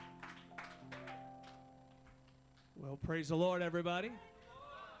Well, praise the Lord, everybody.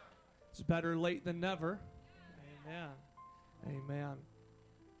 It's better late than never. Amen. Amen.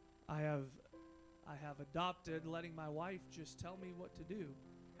 I have adopted letting my wife just tell me what to do.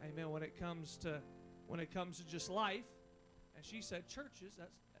 Amen. When it comes to just life, and she said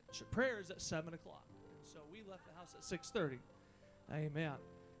prayer is at 7 o'clock, and so we left the house at 6:30. Amen.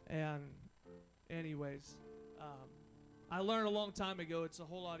 And anyways, I learned a long time ago it's a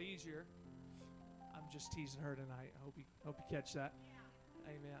whole lot easier. I'm just teasing her tonight. I hope you catch that.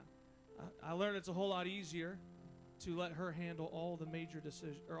 Amen. I learned it's a whole lot easier to let her handle all the major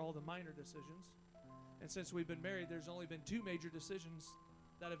decisions or all the minor decisions. And since we've been married, there's only been 2 major decisions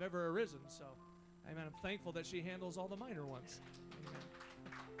that have ever arisen. So, amen. I'm thankful that she handles all the minor ones. Amen.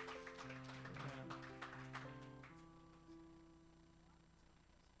 Amen.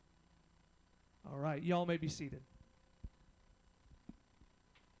 All right, y'all may be seated.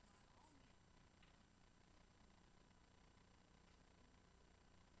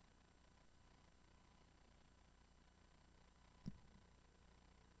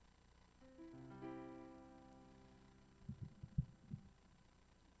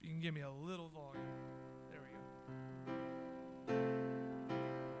 You can give me a little volume. There we go.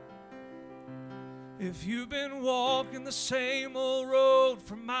 If you've been walking the same old road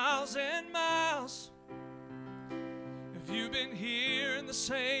for miles and miles, if you've been hearing the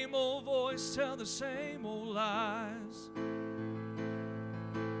same old voice tell the same old lies,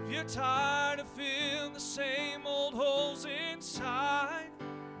 if you're tired of feeling the same old holes inside,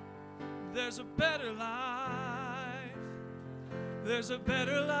 there's a better life. There's a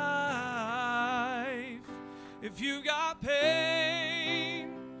better life. If you got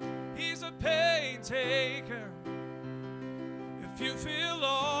pain, He's a pain taker. If you feel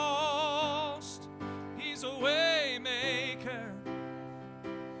lost, He's a way maker.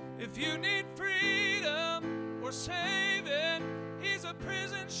 If you need freedom or saving, He's a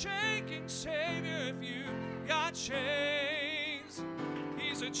prison shaking Savior. If you got chains,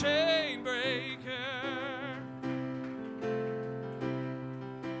 He's a chain breaker.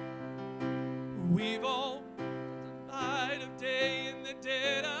 We've all the light of day in the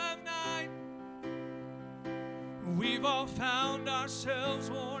dead of night. We've all found ourselves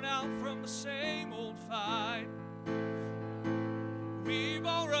worn out from the same old fight. We've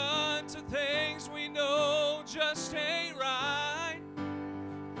all run to things we know just ain't right.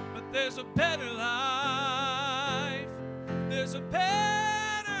 But there's a better life. There's a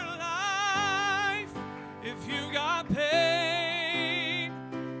better life. If you got pain,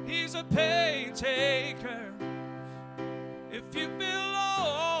 He's a pain taker. If you feel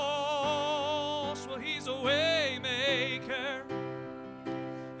lost, well, He's a way maker.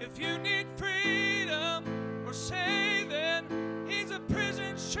 If you need freedom or saving, He's a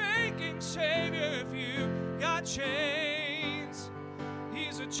prison shaking Savior. If you got chains,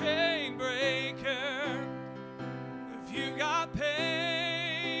 He's a chain breaker. If you got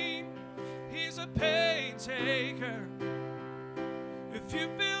pain, He's a pain taker. If you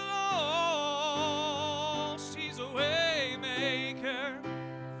feel lost, He's a way maker.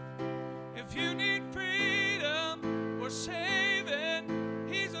 If you need freedom or saving,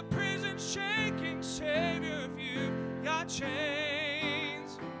 He's a prison shaking Savior. If you got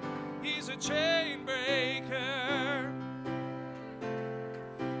chains, He's a chain breaker.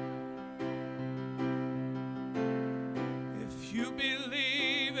 If you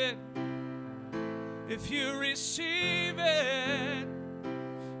believe it, if you receive it,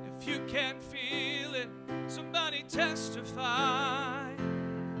 if you can feel it, somebody testify.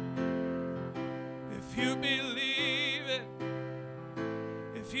 If you believe it,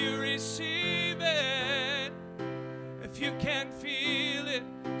 if you receive it, if you can feel it,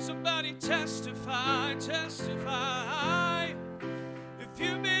 somebody testify, testify. If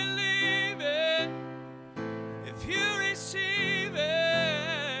you believe it, if you receive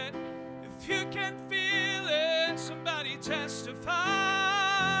it, if you can feel it, somebody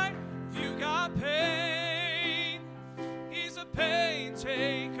testify. If you got pain, He's a pain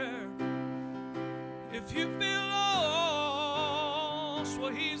taker. If you feel lost,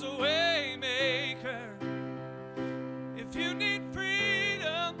 well, He's a way maker. If you need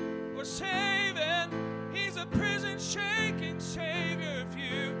freedom or saving, He's a prison shaking Savior. If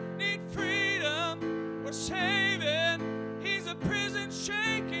you need freedom or saving, He's a prison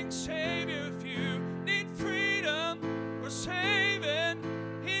shaking Savior. If you need freedom or saving,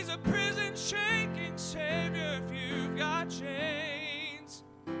 He's a prison shaking Savior. If you've got chains,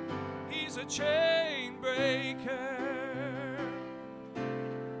 He's a chain breaker.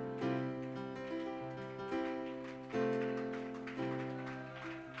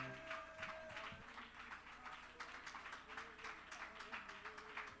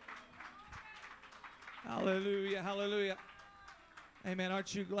 Hallelujah, hallelujah. Amen.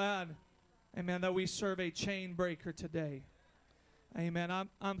 Aren't you glad, amen, that we serve a chain breaker today? Amen.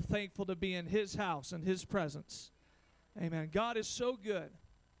 I'm thankful to be in His house and His presence. Amen. God is so good.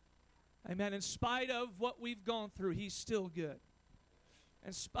 Amen. In spite of what we've gone through, He's still good.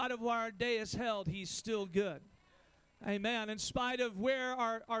 In spite of where our day is held, He's still good. Amen. In spite of where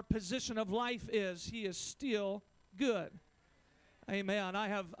our position of life is, He is still good. Amen. I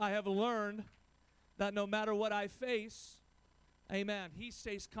have learned that no matter what I face, amen, He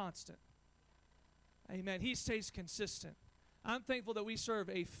stays constant. Amen. He stays consistent. I'm thankful that we serve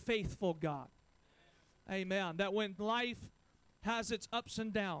a faithful God. Amen. That when life has its ups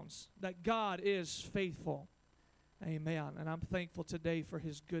and downs, that God is faithful. Amen. And I'm thankful today for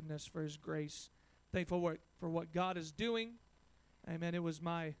His goodness, for His grace. Thankful for what God is doing. Amen. It was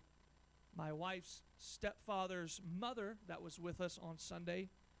my wife's stepfather's mother that was with us on Sunday.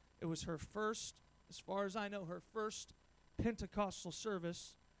 It was her first, as far as I know, her first Pentecostal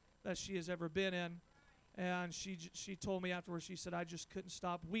service that she has ever been in. And she told me afterwards, she said, I just couldn't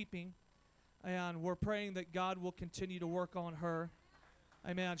stop weeping. And we're praying that God will continue to work on her.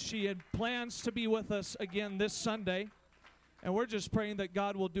 Amen. She had plans to be with us again this Sunday. And we're just praying that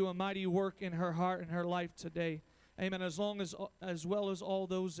God will do a mighty work in her heart and her life today. Amen. As well as all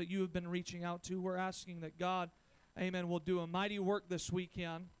those that you have been reaching out to, we're asking that God, amen, will do a mighty work this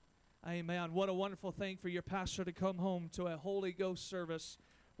weekend. Amen. What a wonderful thing for your pastor to come home to a Holy Ghost service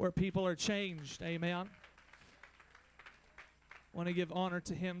where people are changed. Amen. I want to give honor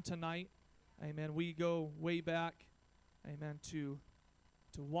to him tonight. Amen. We go way back, amen, to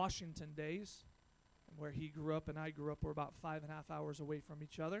Washington days, and where he grew up and I grew up. We're about 5.5 hours away from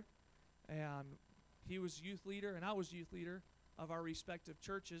each other. And he was youth leader and I was youth leader of our respective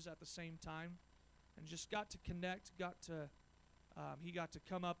churches at the same time, and just got to connect, he got to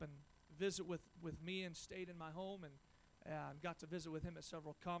come up and visit with me and stayed in my home, and got to visit with him at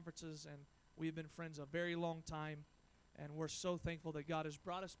several conferences, and we've been friends a very long time, and we're so thankful that God has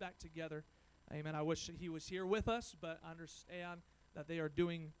brought us back together. Amen. I wish that he was here with us, but understand that they are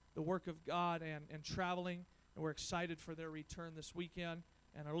doing the work of God and traveling, and we're excited for their return this weekend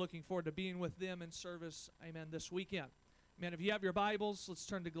and are looking forward to being with them in service, amen, this weekend. Amen. If you have your Bibles, let's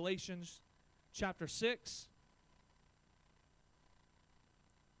turn to Galatians chapter 6.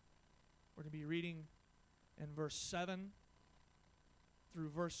 We're going to be reading in verse 7 through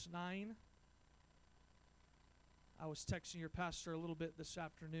verse 9. I was texting your pastor a little bit this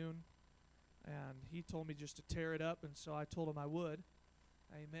afternoon, and he told me just to tear it up, and so I told him I would.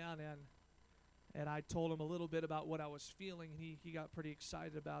 Amen. And I told him a little bit about what I was feeling, and he got pretty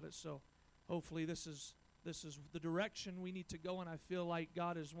excited about it. So hopefully this is the direction we need to go, and I feel like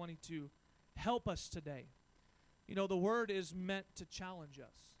God is wanting to help us today. You know, the Word is meant to challenge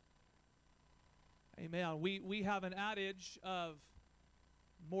us. Amen. We have an adage of,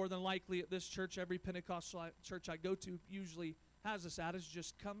 more than likely at this church, every Pentecostal church I go to usually has this adage,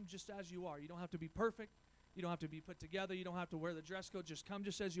 just come just as you are. You don't have to be perfect. You don't have to be put together. You don't have to wear the dress code. Just come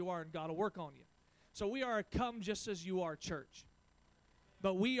just as you are, and God will work on you. So we are a come just as you are church.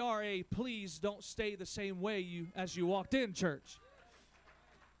 But we are a please don't stay the same way as you walked in church.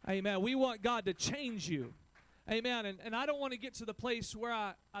 Amen. We want God to change you. Amen. And I don't want to get to the place where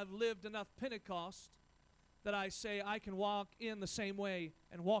I've lived enough Pentecost that I say I can walk in the same way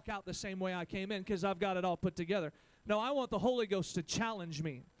and walk out the same way I came in because I've got it all put together. No, I want the Holy Ghost to challenge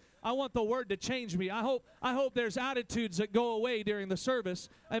me. I want the Word to change me. I hope there's attitudes that go away during the service,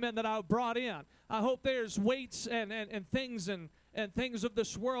 amen, that I brought in. I hope there's weights and things and things of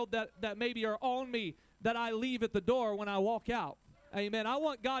this world that maybe are on me that I leave at the door when I walk out. Amen. I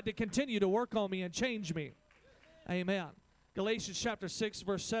want God to continue to work on me and change me. Amen. Galatians chapter 6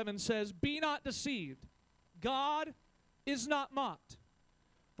 verse 7 says, "Be not deceived. God is not mocked.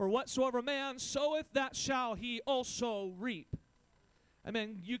 For whatsoever man soweth, that shall he also reap."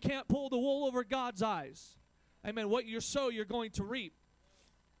 Amen. You can't pull the wool over God's eyes. Amen. What you sow, you're going to reap.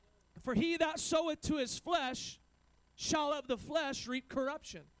 For he that soweth to his flesh shall of the flesh reap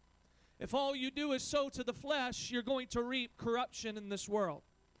corruption. If all you do is sow to the flesh, you're going to reap corruption in this world.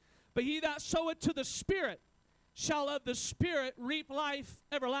 But he that soweth to the Spirit shall of the Spirit reap life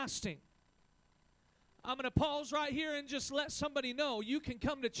everlasting. I'm going to pause right here and just let somebody know you can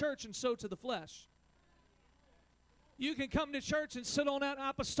come to church and sow to the flesh. You can come to church and sit on that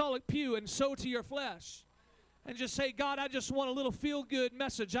apostolic pew and sow to your flesh. And just say, God, I just want a little feel-good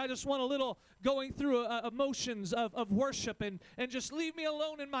message. I just want a little going through emotions of worship. And just leave me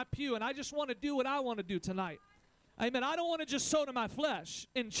alone in my pew. And I just want to do what I want to do tonight. Amen. I don't want to just sow to my flesh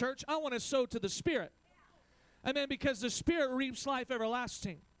in church. I want to sow to the Spirit. Amen. Because the Spirit reaps life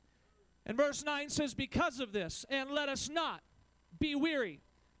everlasting. And verse 9 says, because of this, and let us not be weary,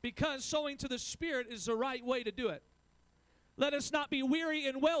 because sowing to the Spirit is the right way to do it. Let us not be weary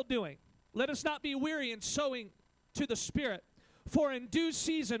in well-doing. Let us not be weary in sowing to the Spirit. For in due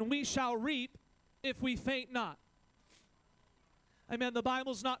season we shall reap if we faint not. Amen. The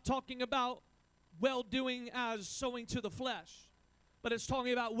Bible's not talking about well-doing as sowing to the flesh, but it's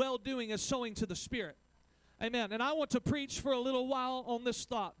talking about well-doing as sowing to the Spirit. Amen. And I want to preach for a little while on this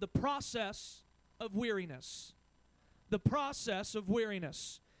thought, the process of weariness. The process of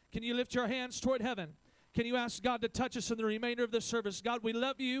weariness. Can you lift your hands toward heaven? Can you ask God to touch us in the remainder of this service? God, we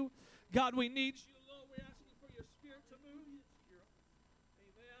love you. God, we need you. Lord, we're asking for your Spirit to move.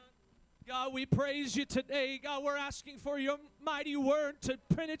 Amen. God, we praise you today. God, we're asking for your mighty word to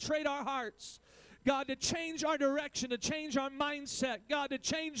penetrate our hearts. God, to change our direction, to change our mindset. God, to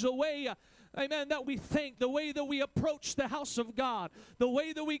change the way, amen, that we think, the way that we approach the house of God, the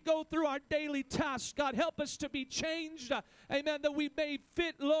way that we go through our daily tasks. God, help us to be changed, amen, that we may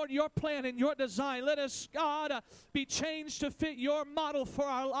fit, Lord, your plan and your design. Let us, God, be changed to fit your model for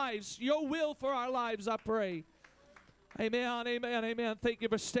our lives, your will for our lives, I pray. Amen, amen, amen. Thank you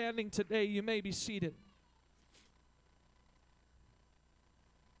for standing today. You may be seated.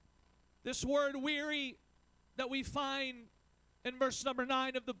 This word weary that we find in verse number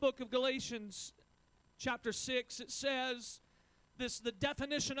 9 of the book of Galatians, chapter 6, it says, the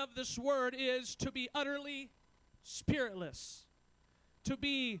definition of this word is to be utterly spiritless, to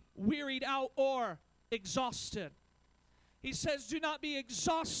be wearied out or exhausted. He says, do not be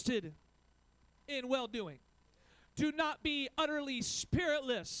exhausted in well-doing. Do not be utterly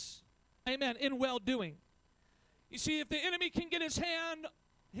spiritless, amen, in well-doing. You see, if the enemy can get his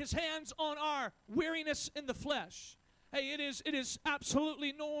hands on our weariness in the flesh, hey, it is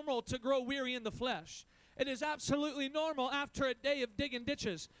absolutely normal to grow weary in the flesh. It is absolutely normal after a day of digging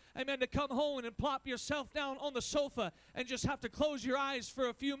ditches, amen, to come home and plop yourself down on the sofa and just have to close your eyes for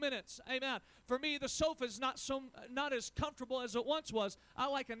a few minutes, amen. For me, the sofa is not as comfortable as it once was. I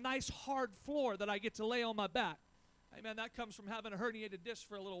like a nice hard floor that I get to lay on my back. Amen, that comes from having a herniated disc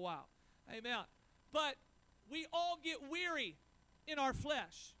for a little while, amen. But we all get weary in our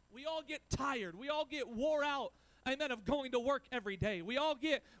flesh. We all get tired. We all get wore out, amen, of going to work every day. We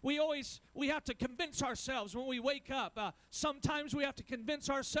have to convince ourselves when we wake up. Sometimes we have to convince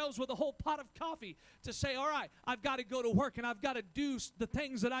ourselves with a whole pot of coffee to say, all right, I've got to go to work and I've got to do the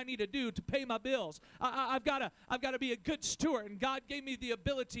things that I need to do to pay my bills. I've got to be a good steward, and God gave me the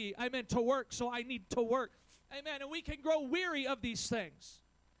ability, amen, to work, so I need to work. Amen, and we can grow weary of these things.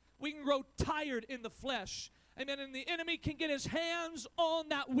 We can grow tired in the flesh. Amen, and the enemy can get his hands on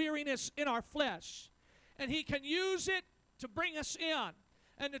that weariness in our flesh. And he can use it to bring us in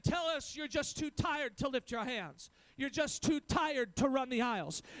and to tell us you're just too tired to lift your hands. You're just too tired to run the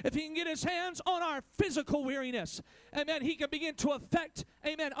aisles. If he can get his hands on our physical weariness, amen, he can begin to affect,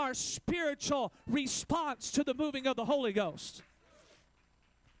 amen, our spiritual response to the moving of the Holy Ghost.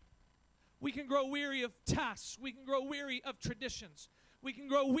 We can grow weary of tasks. We can grow weary of traditions. We can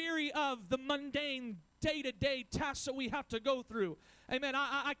grow weary of the mundane day-to-day tasks that we have to go through. Amen.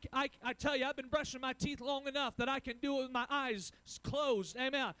 I tell you, I've been brushing my teeth long enough that I can do it with my eyes closed.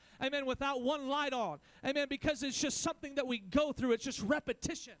 Amen. Amen. Without one light on. Amen. Because it's just something that we go through. It's just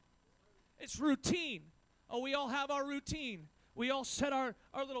repetition. It's routine. Oh, we all have our routine. We all set our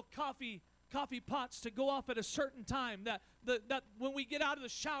little coffee pots to go off at a certain time, that when we get out of the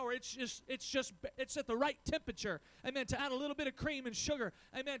shower, it's at the right temperature, amen, to add a little bit of cream and sugar,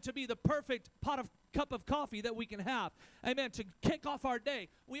 amen, to be the perfect cup of coffee that we can have, amen, to kick off our day.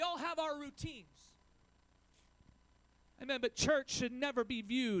 We all have our routines, amen, but church should never be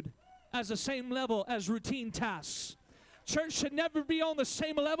viewed as the same level as routine tasks. Church should never be on the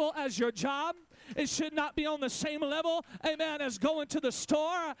same level as your job. It should not be on the same level, amen, as going to the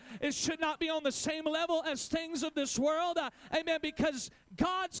store. It should not be on the same level as things of this world, amen, because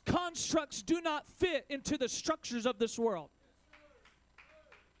God's constructs do not fit into the structures of this world.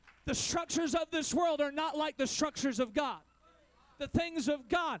 The structures of this world are not like the structures of God. The things of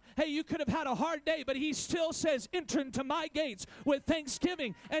God. Hey, you could have had a hard day, but he still says, enter into my gates with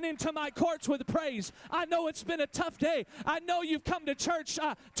thanksgiving and into my courts with praise. I know it's been a tough day. I know you've come to church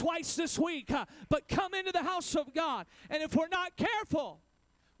twice this week, but come into the house of God. And if we're not careful,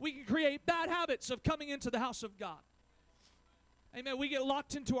 we can create bad habits of coming into the house of God. Amen. We get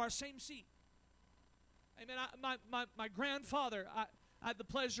locked into our same seat. Amen. My grandfather, I had the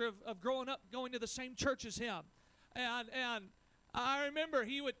pleasure of growing up going to the same church as him. And I remember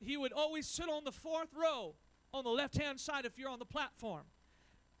he would always sit on the fourth row on the left-hand side if you're on the platform.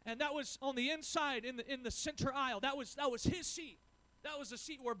 And that was on the inside in the center aisle. That was his seat. That was the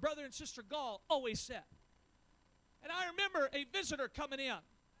seat where Brother and Sister Gall always sat. And I remember a visitor coming in,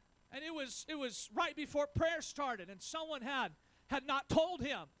 and it was right before prayer started, and someone had not told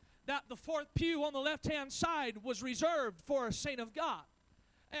him that the fourth pew on the left-hand side was reserved for a saint of God.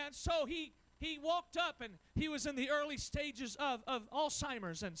 And so he walked up, and he was in the early stages of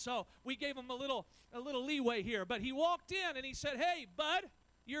Alzheimer's, and so we gave him a little leeway here. But he walked in, and he said, "Hey, bud,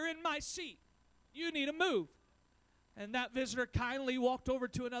 you're in my seat. You need to move." And that visitor kindly walked over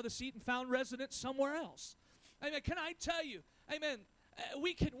to another seat and found residence somewhere else. Amen. Can I tell you, amen,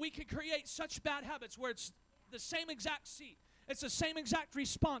 we can create such bad habits where it's the same exact seat. It's the same exact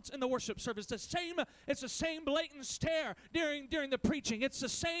response in the worship service. It's the same blatant stare during the preaching. It's the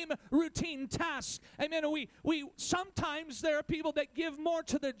same routine task. Amen. We sometimes there are people that give more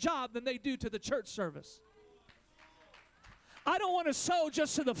to their job than they do to the church service. I don't want to sow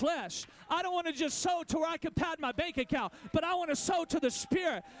just to the flesh. I don't want to just sow to where I can pad my bank account, but I want to sow to the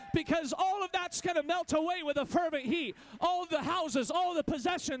Spirit, because all of that's going to melt away with a fervent heat. All of the houses, all of the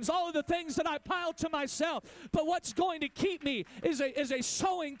possessions, all of the things that I piled to myself. But what's going to keep me is a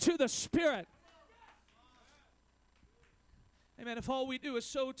sowing to the Spirit. Amen. If all we do is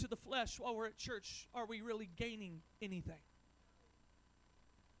sow to the flesh while we're at church, are we really gaining anything?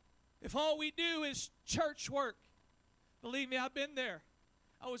 If all we do is church work, believe me, I've been there.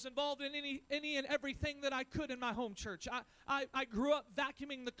 I was involved in any and everything that I could in my home church. I grew up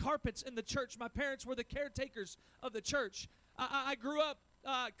vacuuming the carpets in the church. My parents were the caretakers of the church. I grew up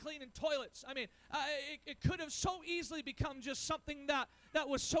cleaning toilets. I mean, it could have so easily become just something that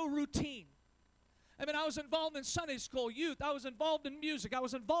was so routine. I mean, I was involved in Sunday school, youth. I was involved in music. I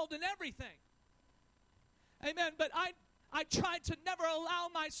was involved in everything. Amen. But I tried to never allow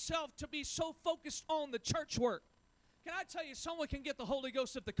myself to be so focused on the church work. Can I tell you, someone can get the Holy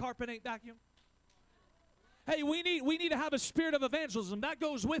Ghost if the carpet ain't vacuumed? Hey, we need to have a spirit of evangelism. That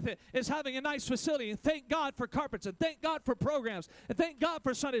goes with it, is having a nice facility. And thank God for carpets, and thank God for programs, and thank God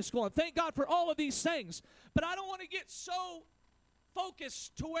for Sunday school, and thank God for all of these things. But I don't want to get so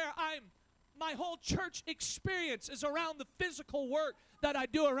focused to where my whole church experience is around the physical work that I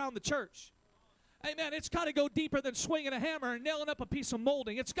do around the church. Amen. It's got to go deeper than swinging a hammer and nailing up a piece of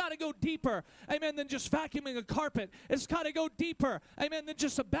molding. It's got to go deeper, amen, than just vacuuming a carpet. It's got to go deeper, amen, than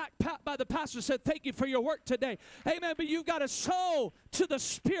just a back pat by the pastor said, "Thank you for your work today." Amen. But you've got to sow to the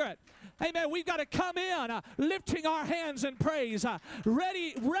Spirit. Amen. We've got to come in lifting our hands in praise,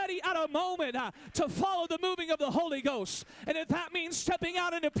 ready at a moment to follow the moving of the Holy Ghost. And if that means stepping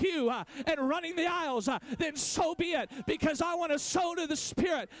out in a pew and running the aisles, then so be it, because I want to sow to the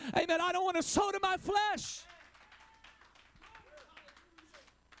Spirit. Amen. I don't want to sow to my flesh.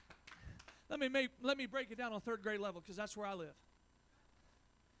 Let me break it down on third grade level, because that's where I live.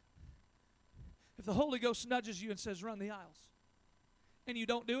 If the Holy Ghost nudges you and says, "Run the aisles," and you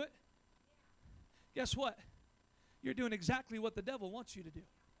don't do it, guess what? You're doing exactly what the devil wants you to do.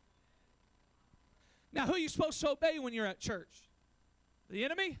 Now, who are you supposed to obey when you're at church? The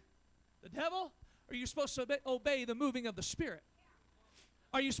enemy? The devil? Or are you supposed to obey the moving of the Spirit?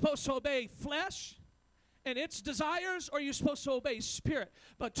 Are you supposed to obey flesh and its desires, or are you supposed to obey Spirit?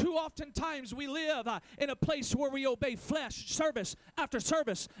 But too often times we live in a place where we obey flesh, service after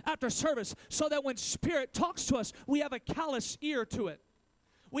service after service, so that when Spirit talks to us, we have a callous ear to it.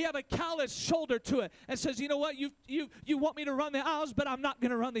 We have a callous shoulder to it, and says, "You know what? You want me to run the aisles, but I'm not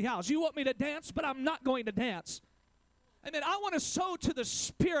going to run the aisles. You want me to dance, but I'm not going to dance." Amen. I want to sow to the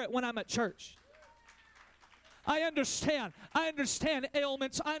Spirit when I'm at church. I understand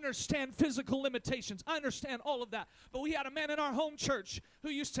ailments. I understand physical limitations. I understand all of that. But we had a man in our home church who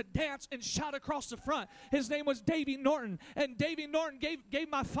used to dance and shout across the front. His name was Davy Norton. And Davy Norton gave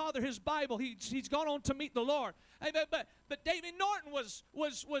my father his Bible. He's gone on to meet the Lord. Amen. But Davy Norton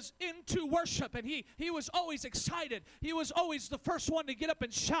was into worship, and he was always excited. He was always the first one to get up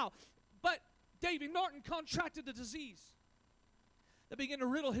and shout. But Davy Norton contracted a disease that began to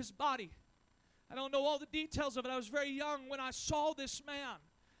riddle his body. I don't know all the details of it. I was very young when I saw this man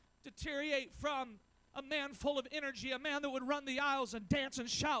deteriorate from a man full of energy, a man that would run the aisles and dance and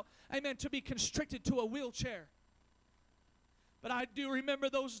shout, amen, to be constricted to a wheelchair. But I do remember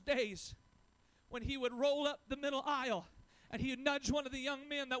those days when he would roll up the middle aisle and he would nudge one of the young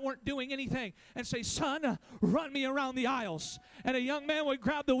men that weren't doing anything and say, "Son, run me around the aisles." And a young man would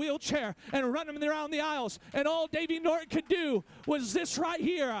grab the wheelchair and run him around the aisles. And all Davy Norton could do was this right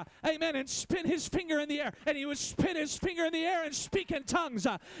here, amen, and spin his finger in the air. And he would spin his finger in the air and speak in tongues.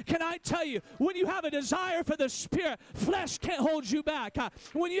 Can I tell you, when you have a desire for the Spirit, flesh can't hold you back.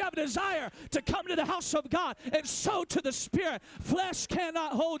 When you have a desire to come to the house of God and sow to the Spirit, flesh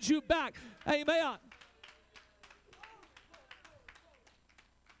cannot hold you back. Amen.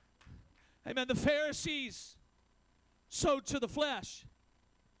 Amen. The Pharisees sowed to the flesh.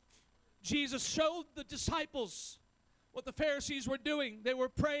 Jesus showed the disciples what the Pharisees were doing. They were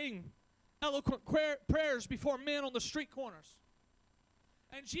praying eloquent prayers before men on the street corners.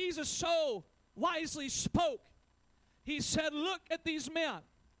 And Jesus so wisely spoke. He said, look at these men.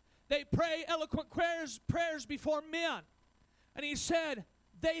 They pray eloquent prayers before men. And he said,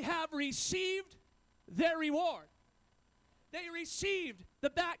 they have received their reward. They received the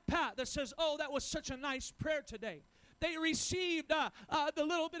back pat that says, oh, that was such a nice prayer today. They received the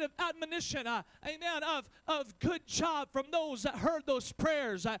little bit of admonition, amen, of good job from those that heard those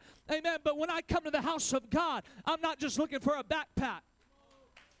prayers. Amen. But when I come to the house of God, I'm not just looking for a back pat.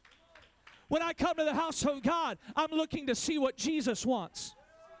 When I come to the house of God, I'm looking to see what Jesus wants.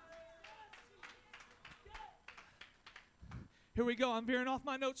 Here we go. I'm veering off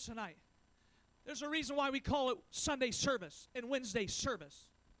my notes tonight. There's a reason why we call it Sunday service and Wednesday service.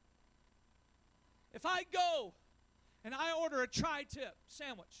 If I go and I order a tri-tip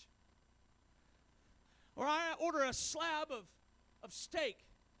sandwich, or I order a slab of steak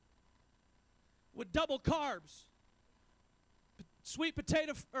with double carbs, sweet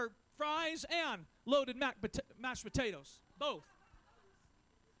potato or fries and loaded mashed potatoes, both.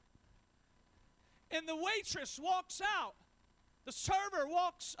 And the waitress walks out, the server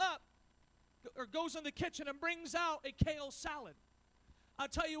walks up or goes in the kitchen and brings out a kale salad. I'll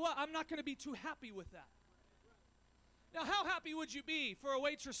tell you what, I'm not going to be too happy with that. Now, how happy would you be for a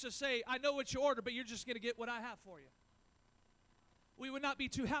waitress to say, I know what you ordered, but you're just going to get what I have for you? We would not be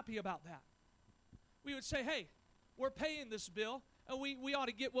too happy about that. We would say, hey, we're paying this bill, and we ought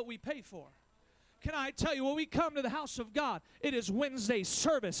to get what we pay for. Can I tell you, when we come to the house of God, it is Wednesday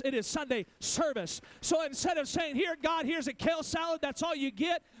service. It is Sunday service. So instead of saying, here, God, here's a kale salad, that's all you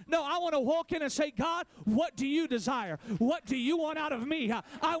get. No, I want to walk in and say, God, what do you desire? What do you want out of me?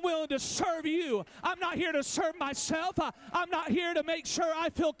 I'm willing to serve you. I'm not here to serve myself. I'm not here to make sure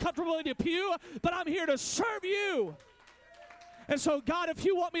I feel comfortable in the pew, but I'm here to serve you. And so, God, if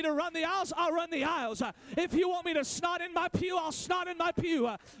you want me to run the aisles, I'll run the aisles. If you want me to snot in my pew, I'll snot in my pew.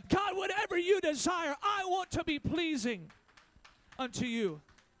 God, whatever you desire, I want to be pleasing unto you.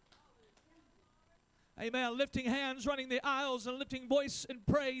 Amen. Lifting hands, running the aisles, and lifting voice in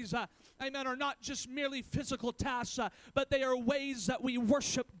praise, amen, are not just merely physical tasks, but they are ways that we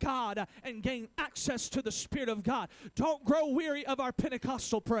worship God and gain access to the Spirit of God. Don't grow weary of our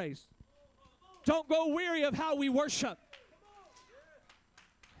Pentecostal praise. Don't grow weary of how we worship.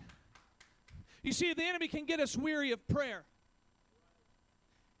 You see, the enemy can get us weary of prayer.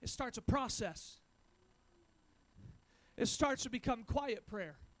 It starts a process. It starts to become quiet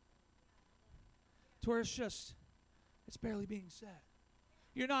prayer, to where it's barely being said.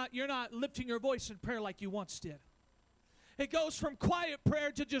 You're not lifting your voice in prayer like you once did. It goes from quiet prayer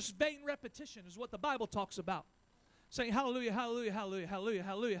to just vain repetition, is what the Bible talks about. Saying hallelujah, hallelujah, hallelujah, hallelujah,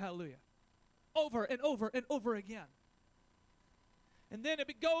 hallelujah, hallelujah. Over and over and over again. And then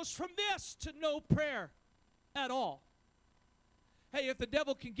it goes from this to no prayer at all. Hey, if the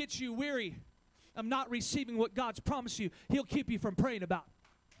devil can get you weary of not receiving what God's promised you, he'll keep you from praying about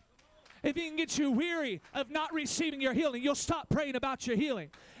it. If he can get you weary of not receiving your healing, you'll stop praying about your healing.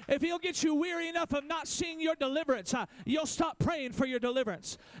 If he'll get you weary enough of not seeing your deliverance, you'll stop praying for your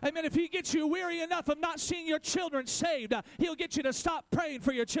deliverance. Amen. If he gets you weary enough of not seeing your children saved, he'll get you to stop praying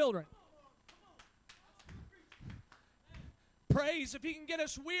for your children. Praise, if he can get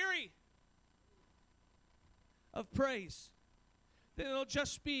us weary of praise, then it'll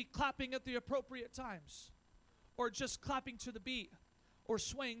just be clapping at the appropriate times, or just clapping to the beat, or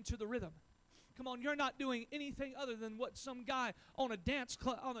swaying to the rhythm. Come on, you're not doing anything other than what some guy on a dance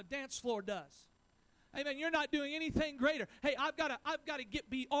floor does. Amen. You're not doing anything greater. Hey, I've got to get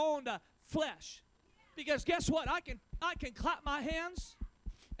beyond flesh, because guess what? I can clap my hands.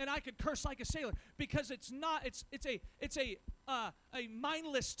 And I could curse like a sailor, because it's a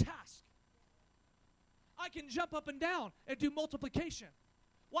mindless task. I can jump up and down and do multiplication.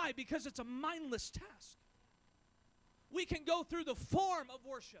 Why? Because it's a mindless task. We can go through the form of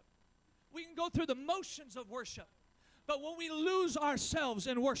worship. We can go through the motions of worship. But when we lose ourselves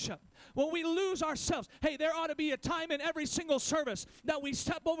in worship, when we lose ourselves, hey, there ought to be a time in every single service that we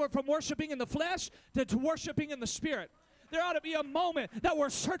step over from worshiping in the flesh to worshiping in the Spirit. There ought to be a moment that we're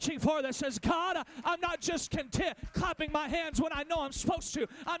searching for that says, God, I'm not just content clapping my hands when I know I'm supposed to.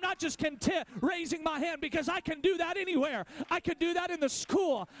 I'm not just content raising my hand, because I can do that anywhere. I can do that in the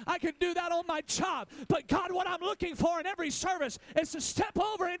school. I can do that on my job. But God, what I'm looking for in every service is to step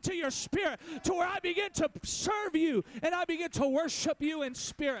over into your Spirit, to where I begin to serve you and I begin to worship you in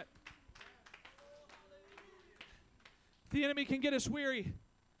spirit. The enemy can get us weary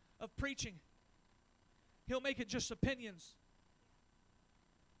of preaching, He'll make it just opinions.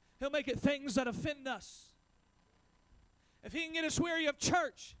 He'll make it things that offend us. If He can get us weary of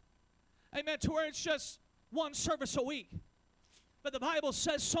church, amen, to where it's just one service a week. But the Bible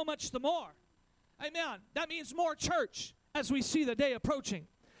says so much the more. Amen. That means more church as we see the day approaching.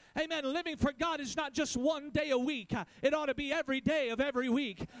 Amen. Living for God is not just one day a week. It ought to be every day of every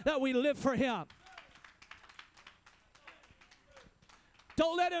week that we live for Him.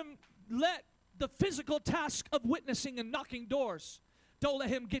 Don't let the physical task of witnessing and knocking doors, don't let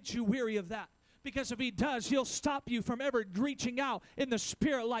Him get you weary of that. Because if He does, He'll stop you from ever reaching out in the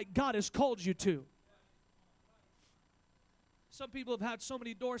Spirit like God has called you to. Some people have had so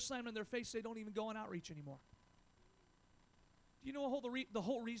many doors slammed in their face they don't even go on outreach anymore. Do you know the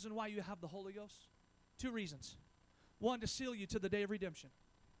whole reason why you have the Holy Ghost? 2 reasons. 1, to seal you to the day of redemption,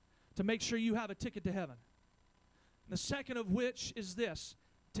 to make sure you have a ticket to heaven. And the second of which is this,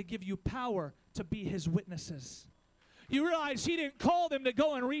 to give you power to be His witnesses. You realize He didn't call them to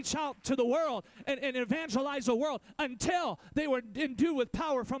go and reach out to the world and evangelize the world until they were endued with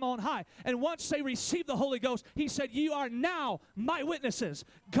power from on high. And once they received the Holy Ghost, He said, you are now my witnesses.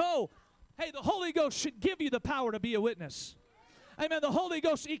 Go. Hey, the Holy Ghost should give you the power to be a witness. Amen. The Holy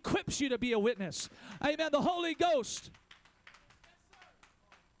Ghost equips you to be a witness. Amen. The Holy Ghost.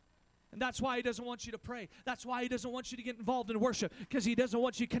 And that's why He doesn't want you to pray. That's why He doesn't want you to get involved in worship, because He doesn't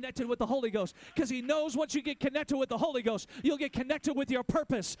want you connected with the Holy Ghost. Because He knows once you get connected with the Holy Ghost, you'll get connected with your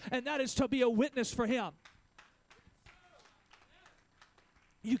purpose, and that is to be a witness for Him.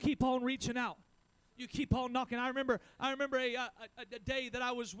 You keep on reaching out. You keep on knocking. I remember a day that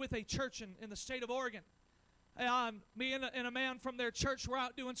I was with a church in the state of Oregon. Me and a man from their church were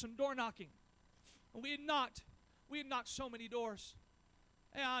out doing some door knocking. And we had knocked so many doors.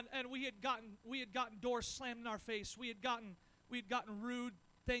 And we had gotten doors slammed in our face. We had gotten rude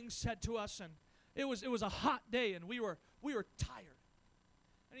things said to us, and it was a hot day, and we were tired.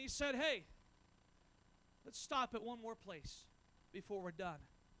 And he said, "Hey, let's stop at one more place before we're done."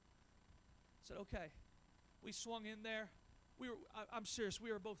 I said, "Okay." We swung in there. I'm serious.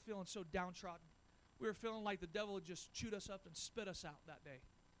 We were both feeling so downtrodden. We were feeling like the devil had just chewed us up and spit us out that day.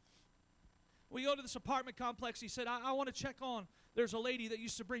 We go to this apartment complex. He said, I want to check on. There's a lady that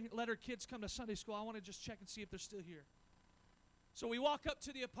used to let her kids come to Sunday school. I want to just check and see if they're still here. So we walk up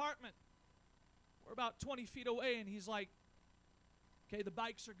to the apartment. We're about 20 feet away, and he's like, okay, the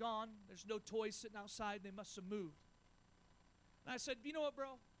bikes are gone. There's no toys sitting outside. They must have moved. And I said, you know what,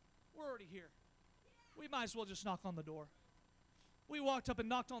 bro? We're already here. We might as well just knock on the door. We walked up and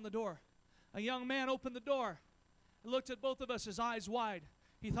knocked on the door. A young man opened the door and looked at both of us, his eyes wide.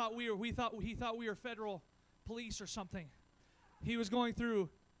 He thought we were federal police or something. He was going through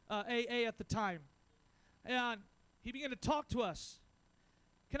AA at the time. And he began to talk to us.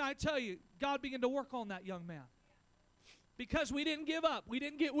 Can I tell you, God began to work on that young man. Because we didn't give up. We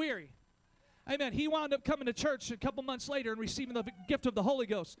didn't get weary. Amen. He wound up coming to church a couple months later and receiving the gift of the Holy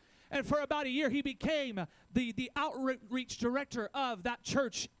Ghost. And for about a year, he became the outreach director of that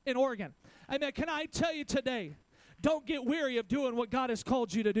church in Oregon. Amen. Can I tell you today, don't get weary of doing what God has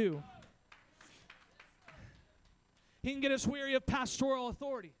called you to do. He can get us weary of pastoral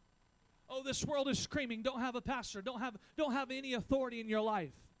authority. Oh, this world is screaming, don't have a pastor. Don't have any authority in your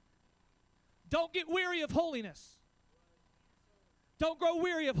life. Don't get weary of holiness. Don't grow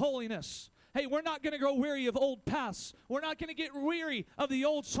weary of holiness. Hey, we're not going to grow weary of old paths. We're not going to get weary of the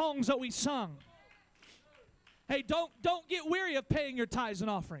old songs that we sung. Hey, don't get weary of paying your tithes and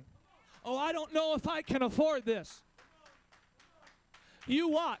offering. Oh, I don't know if I can afford this. You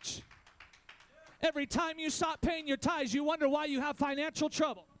watch. Every time you stop paying your tithes, you wonder why you have financial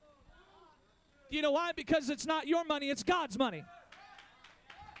trouble. You know why? Because it's not your money, it's God's money.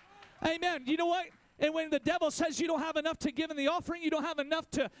 Amen. You know what? And when the devil says you don't have enough to give in the offering, you don't have enough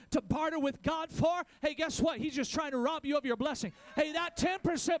to barter with God for, hey, guess what? He's just trying to rob you of your blessing. Hey, that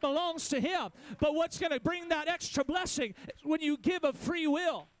 10% belongs to Him. But what's going to bring that extra blessing is when you give of free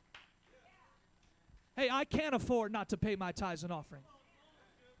will. Hey, I can't afford not to pay my tithes and offering.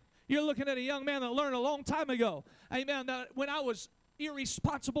 You're looking at a young man that learned a long time ago, amen, that when I was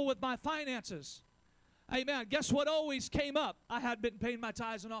irresponsible with my finances, amen, guess what always came up? I had been paying my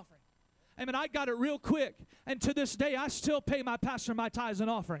tithes and offering. Amen, I got it real quick, and to this day, I still pay my pastor my tithes and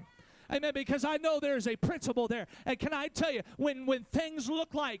offering. Amen, because I know there's a principle there. And can I tell you, when things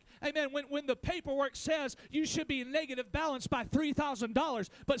look like, amen, when the paperwork says you should be in negative balance by $3,000,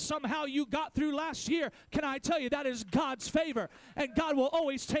 but somehow you got through last year, can I tell you, that is God's favor. And God will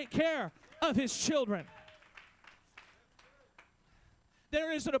always take care of His children.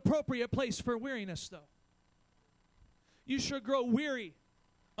 There is an appropriate place for weariness, though. You should grow weary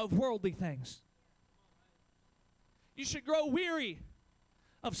of worldly things. You should grow weary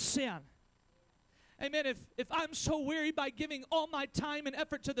of sin. Amen. If I'm so weary by giving all my time and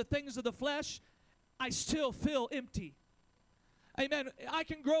effort to the things of the flesh, I still feel empty. Amen. I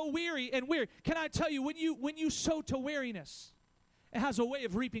can grow weary and weary. Can I tell you, when you sow to weariness, it has a way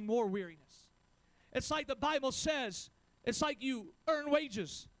of reaping more weariness. It's like the Bible says, it's like you earn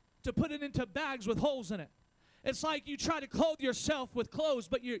wages to put it into bags with holes in it. It's like you try to clothe yourself with clothes,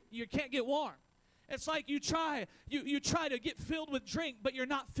 but you can't get warm. It's like you try to get filled with drink, but you're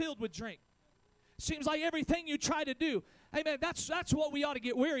not filled with drink. Seems like everything you try to do. Amen. That's what we ought to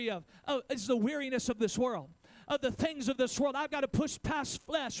get weary of, is the weariness of this world, of the things of this world. I've got to push past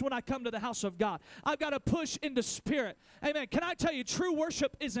flesh when I come to the house of God. I've got to push into spirit. Amen. Can I tell you, true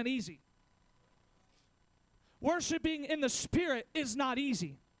worship isn't easy. Worshiping in the spirit is not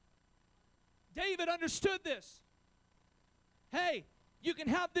easy. David understood this. Hey, you can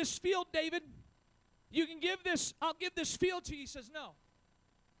have this field, David. You can give this, I'll give this field to you. He says, no.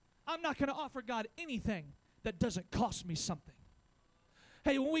 I'm not going to offer God anything that doesn't cost me something.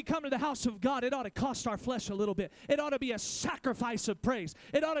 Hey, when we come to the house of God, it ought to cost our flesh a little bit. It ought to be a sacrifice of praise.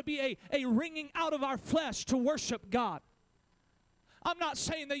 It ought to be a wringing out of our flesh to worship God. I'm not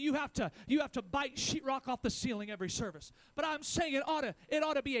saying that you have to bite sheetrock off the ceiling every service, but I'm saying it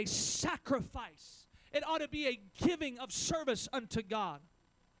ought to be a sacrifice. It ought to be a giving of service unto God.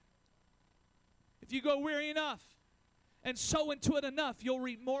 If you go weary enough and sow into it enough, you'll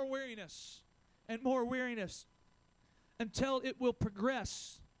reap more weariness and more weariness until it will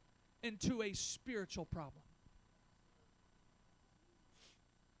progress into a spiritual problem.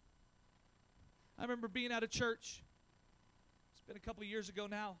 I remember being at a church. It's been a couple of years ago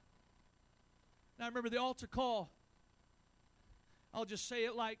now. And I remember the altar call. I'll just say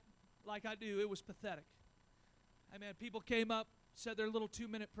it like I do. It was pathetic. Amen. People came up, said their little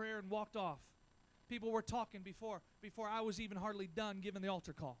 2-minute prayer, and walked off. People were talking before I was even hardly done giving the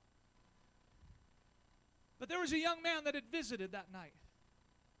altar call. But there was a young man that had visited that night.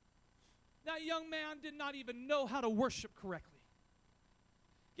 That young man did not even know how to worship correctly.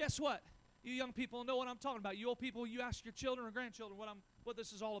 Guess what? You young people know what I'm talking about. You old people, you ask your children or grandchildren what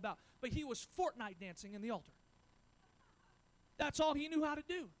this is all about. But he was Fortnite dancing in the altar. That's all he knew how to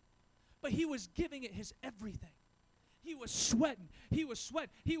do. But he was giving it his everything. He was sweating. He was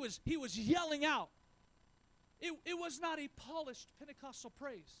sweating. He was yelling out. It was not a polished Pentecostal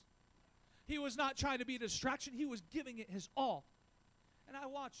praise. He was not trying to be a distraction. He was giving it his all. And I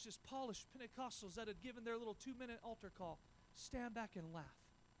watched this polished Pentecostals that had given their little 2-minute altar call stand back and laugh.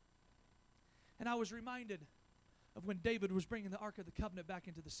 And I was reminded of when David was bringing the Ark of the Covenant back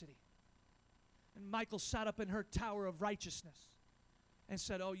into the city. And Michal sat up in her tower of righteousness and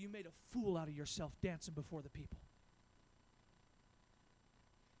said, oh, you made a fool out of yourself dancing before the people.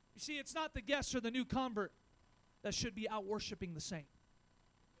 You see, it's not the guest or the new convert that should be out worshiping the saint.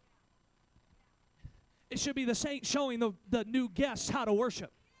 It should be the saint showing the new guests how to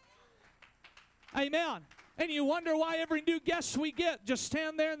worship. Amen. And you wonder why every new guest we get just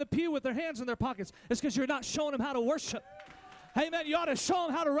stand there in the pew with their hands in their pockets. It's because you're not showing them how to worship. Amen. You ought to show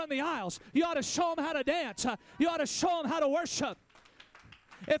them how to run the aisles. You ought to show them how to dance. You ought to show them how to worship.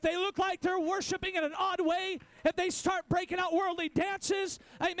 If they look like they're worshiping in an odd way, if they start breaking out worldly dances,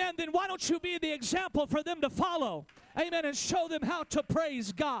 amen, then why don't you be the example for them to follow? Amen, and show them how to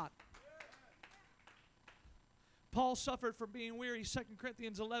praise God. Paul suffered from being weary. 2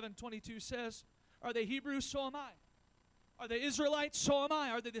 Corinthians 11:22 says, are they Hebrews? So am I. Are they Israelites? So am I.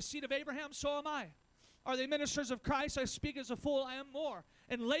 Are they the seed of Abraham? So am I. Are they ministers of Christ? I speak as a fool. I am more.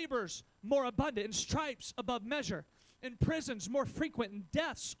 In labors more abundant. In stripes above measure. In prisons more frequent. In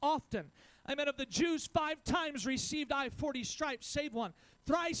deaths often. Amen. Of the Jews 5 times received I 40 stripes, save one.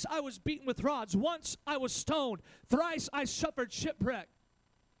 Thrice I was beaten with rods. Once I was stoned. Thrice I suffered shipwreck.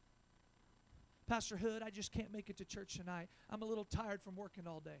 Pastor Hood, I just can't make it to church tonight. I'm a little tired from working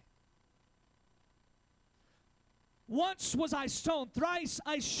all day. Once was I stoned, thrice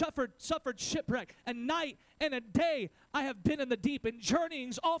I suffered shipwreck. A night and a day I have been in the deep, in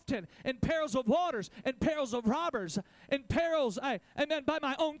journeyings often, in perils of waters, in perils of robbers, in perils, amen, by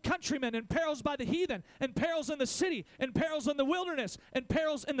my own countrymen, in perils by the heathen, in perils in the city, in perils in the wilderness, in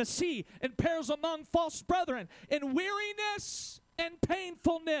perils in the sea, in perils among false brethren, in weariness and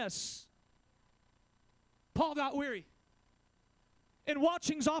painfulness. Paul got weary. In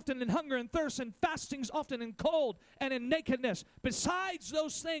watchings often, in hunger and thirst, in fastings often, in cold and in nakedness. Besides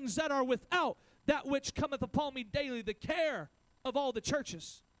those things that are without, that which cometh upon me daily, the care of all the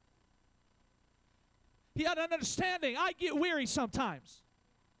churches. He had an understanding. I get weary sometimes.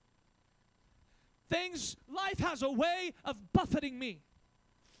 Life has a way of buffeting me.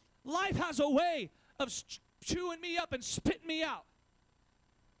 Life has a way of chewing me up and spitting me out.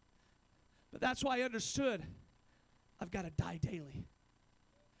 But that's why I understood I've got to die daily.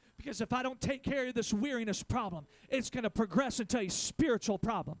 Because if I don't take care of this weariness problem, it's going to progress into a spiritual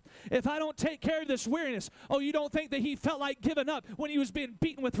problem. If I don't take care of this weariness, oh, you don't think that he felt like giving up when he was being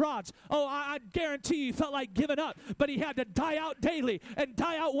beaten with rods. Oh, I guarantee you he felt like giving up, but he had to die out daily and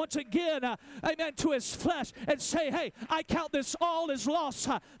die out once again, amen, to his flesh and say, hey, I count this all as loss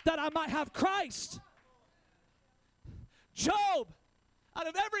that I might have Christ. Job, out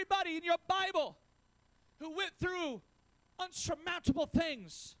of everybody in your Bible who went through unsurmountable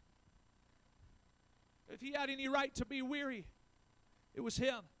things, if he had any right to be weary, it was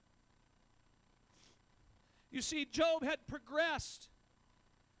him. You see, Job had progressed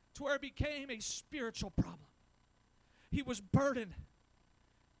to where it became a spiritual problem. He was burdened.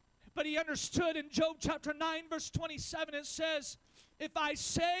 But he understood in Job chapter 9, verse 27, it says, if I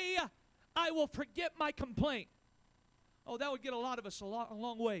say I will forget my complaint. Oh, that would get a lot of us a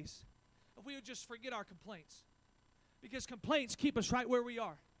long ways if we would just forget our complaints. Because complaints keep us right where we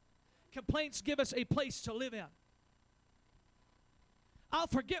are. Complaints give us a place to live in. I'll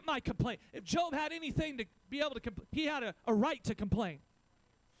forget my complaint. If Job had anything to be able to complain, he had a right to complain.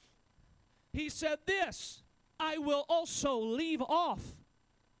 He said this, I will also leave off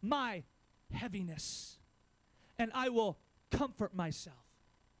my heaviness, and I will comfort myself.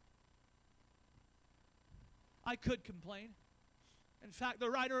 I could complain. In fact, the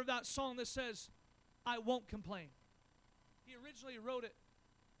writer of that song that says, I won't complain, he originally wrote it,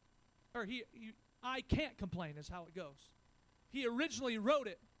 or I can't complain is how it goes. He originally wrote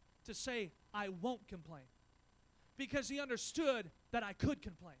it to say, I won't complain, because he understood that I could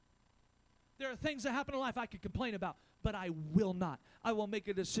complain. There are things that happen in life I could complain about, but I will not. I will make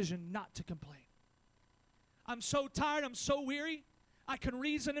a decision not to complain. I'm so tired, I'm so weary, I can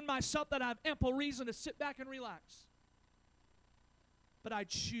reason in myself that I have ample reason to sit back and relax. But I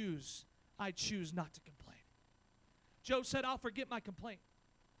choose not to complain. Job said, I'll forget my complaint.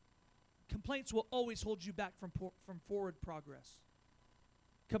 Complaints will always hold you back from forward progress.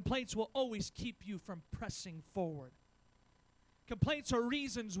 Complaints will always keep you from pressing forward. Complaints are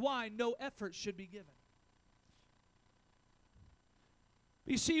reasons why no effort should be given.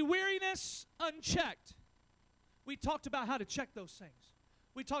 You see, weariness unchecked. We talked about how to check those things.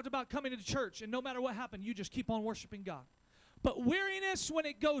 We talked about coming to church, and no matter what happened, you just keep on worshiping God. But weariness, when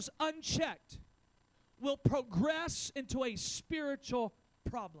it goes unchecked, will progress into a spiritual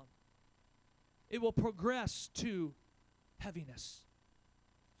problem. It will progress to heaviness.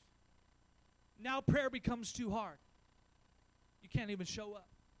 Now prayer becomes too hard. You can't even show up.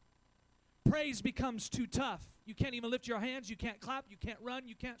 Praise becomes too tough. You can't even lift your hands. You can't clap. You can't run.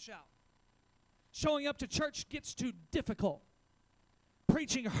 You can't shout. Showing up to church gets too difficult.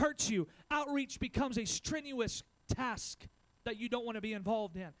 Preaching hurts you. Outreach becomes a strenuous task that you don't want to be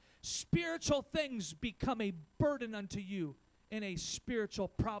involved in. Spiritual things become a burden unto you in a spiritual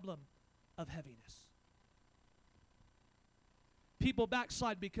problem of heaviness. People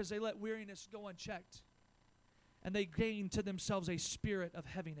backslide because they let weariness go unchecked, and they gain to themselves a spirit of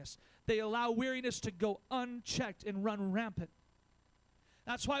heaviness. They allow weariness to go unchecked and run rampant.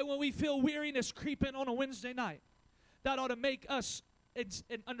 That's why when we feel weariness creep in on a Wednesday night, that ought to make us it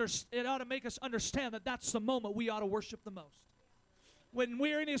ought to make us understand that that's the moment we ought to worship the most. When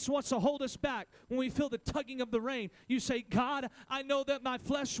weariness wants to hold us back, when we feel the tugging of the rein, you say, God, I know that my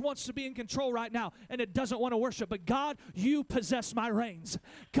flesh wants to be in control right now, and it doesn't want to worship. But God, you possess my reins.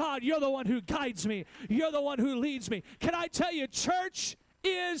 God, you're the one who guides me. You're the one who leads me. Can I tell you, church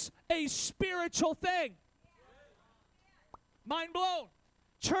is a spiritual thing. Mind blown.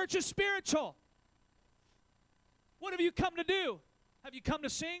 Church is spiritual. What have you come to do? Have you come to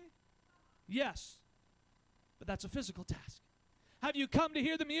sing? Yes. But that's a physical task. Have you come to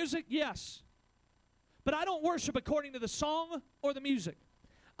hear the music? Yes. But I don't worship according to the song or the music.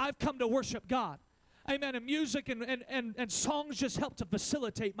 I've come to worship God. Amen. And music and songs just help to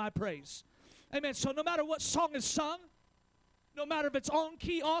facilitate my praise. Amen. So no matter what song is sung, no matter if it's on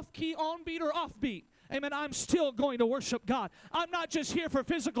key, off key, on beat, or off beat, amen, I'm still going to worship God. I'm not just here for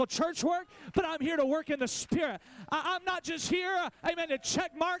physical church work, but I'm here to work in the Spirit. I'm not just here, amen, to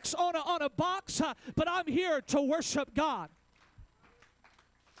check marks on a box, but I'm here to worship God.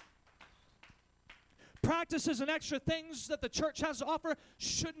 Practices and extra things that the church has to offer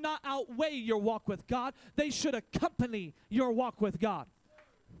should not outweigh your walk with God. They should accompany your walk with God.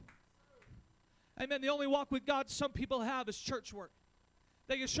 Amen. The only walk with God some people have is church work.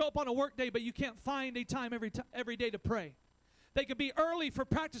 They can show up on a work day, but you can't find a time every day to pray. They can be early for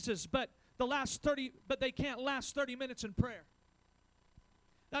practices, but they can't last 30 minutes in prayer.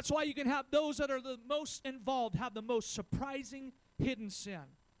 That's why you can have those that are the most involved have the most surprising hidden sin.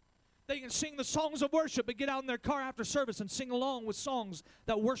 They can sing the songs of worship but get out in their car after service and sing along with songs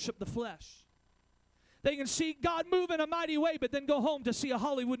that worship the flesh. They can see God move in a mighty way but then go home to see a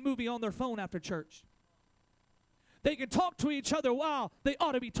Hollywood movie on their phone after church. They can talk to each other while they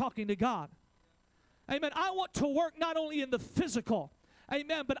ought to be talking to God. Amen. I want to work not only in the physical,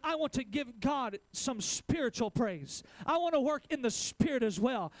 amen, but I want to give God some spiritual praise. I want to work in the spirit as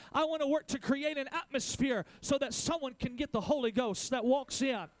well. I want to work to create an atmosphere so that someone can get the Holy Ghost that walks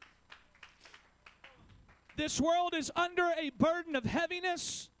in. This world is under a burden of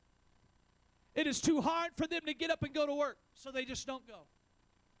heaviness. It is too hard for them to get up and go to work, so they just don't go.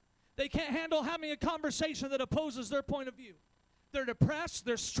 They can't handle having a conversation that opposes their point of view. They're depressed.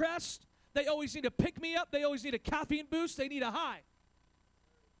 They're stressed. They always need a pick-me-up. They always need a caffeine boost. They need a high.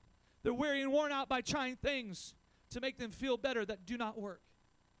 They're weary and worn out by trying things to make them feel better that do not work.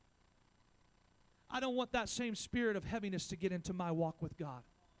 I don't want that same spirit of heaviness to get into my walk with God.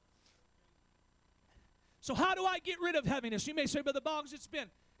 So how do I get rid of heaviness? You may say, Brother Boggs, it's been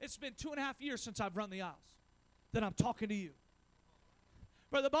 2.5 years since I've run the aisles. Then I'm talking to you.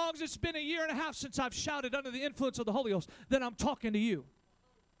 Brother Boggs, it's been 1.5 years since I've shouted under the influence of the Holy Ghost. Then I'm talking to you.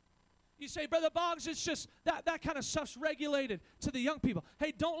 You say, Brother Boggs, it's just that kind of stuff's regulated to the young people.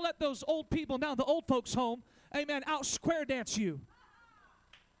 Hey, don't let those old people down the old folks' home, amen, out square dance you.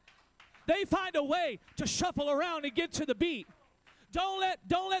 They find a way to shuffle around and get to the beat. Don't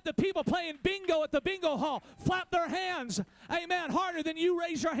let the people playing bingo at the bingo hall flap their hands, amen, harder than you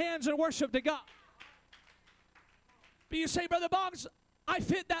raise your hands and worship to God. But you say, Brother Boggs, I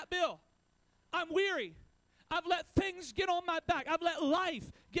fit that bill. I'm weary. I've let things get on my back. I've let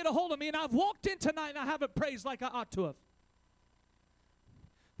life get a hold of me, and I've walked in tonight and I haven't praised like I ought to have.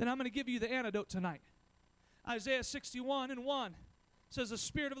 Then I'm going to give you the antidote tonight. Isaiah 61:1 says, the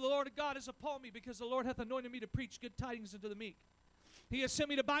Spirit of the Lord God is upon me, because the Lord hath anointed me to preach good tidings unto the meek. He has sent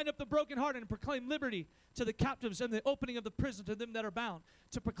me to bind up the brokenhearted and proclaim liberty to the captives and the opening of the prison to them that are bound,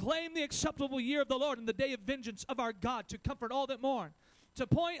 to proclaim the acceptable year of the Lord and the day of vengeance of our God, to comfort all that mourn, to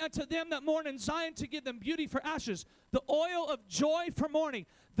point unto them that mourn in Zion, to give them beauty for ashes, the oil of joy for mourning,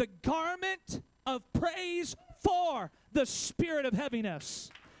 the garment of praise for the spirit of heaviness,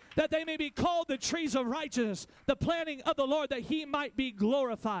 that they may be called the trees of righteousness, the planting of the Lord, that he might be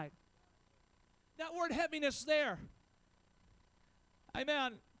glorified. That word heaviness there,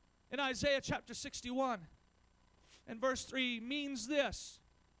 amen, in Isaiah chapter 61 and verse 3 means this: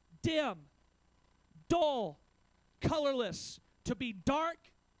 dim, dull, colorless, to be dark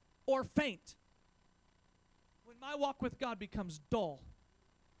or faint. When my walk with God becomes dull,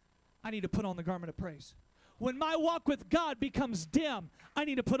 I need to put on the garment of praise. When my walk with God becomes dim, I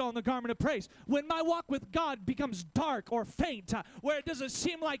need to put on the garment of praise. When my walk with God becomes dark or faint, where it doesn't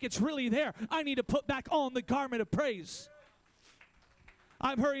seem like it's really there, I need to put back on the garment of praise.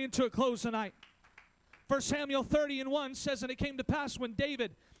 I'm hurrying to a close tonight. 1 Samuel 30:1 says, and it came to pass when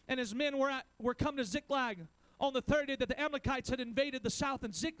David and his men were come to Ziklag on the third day, that the Amalekites had invaded the south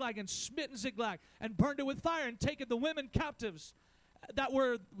and Ziklag, and smitten Ziklag, and burned it with fire, and taken the women captives that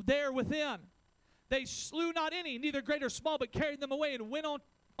were there within. They slew not any, neither great or small, but carried them away and went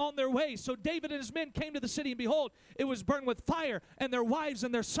on their way. So David and his men came to the city, and behold, it was burned with fire, and their wives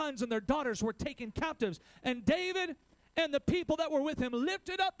and their sons and their daughters were taken captives. And David and the people that were with him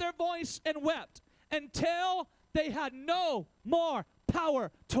lifted up their voice and wept until they had no more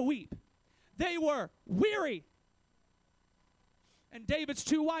power to weep. They were weary. And David's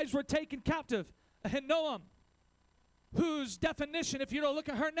 2 wives were taken captive. Ahinoam, whose definition, if you don't look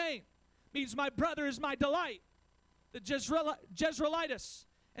at her name, means my brother is my delight. The Jezreelitess.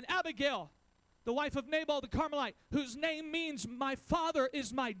 And Abigail, the wife of Nabal the Carmelite, whose name means my father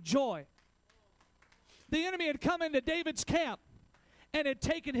is my joy. The enemy had come into David's camp and had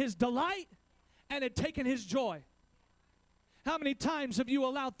taken his delight and had taken his joy. How many times have you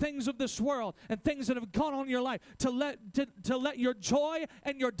allowed things of this world and things that have gone on in your life to let your joy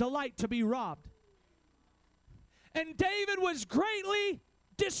and your delight to be robbed? And David was greatly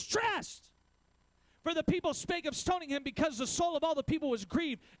distressed. For the people spake of stoning him, because the soul of all the people was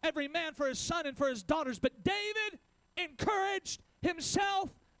grieved, every man for his son and for his daughters. But David encouraged himself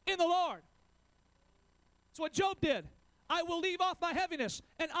in the Lord. That's what Job did. I will leave off my heaviness,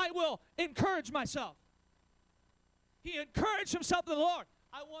 and I will encourage myself. He encouraged himself in the Lord.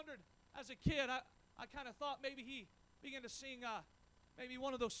 I wondered, as a kid, I kind of thought maybe he began to sing maybe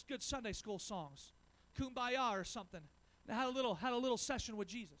one of those good Sunday school songs, Kumbaya or something. And had a little session with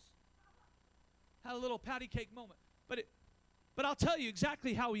Jesus. Had a little patty cake moment. But I'll tell you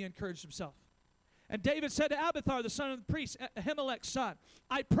exactly how he encouraged himself. And David said to Abiathar, the son of the priest, Ahimelech's son,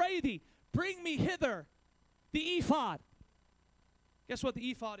 I pray thee, bring me hither the ephod. Guess what the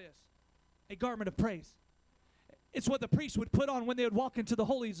ephod is? A garment of praise. It's what the priest would put on when they would walk into the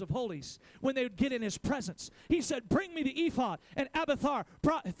holies of holies, when they would get in his presence. He said, bring me the ephod. And Abiathar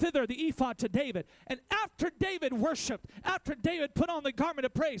brought thither the ephod to David. And after David worshiped, after David put on the garment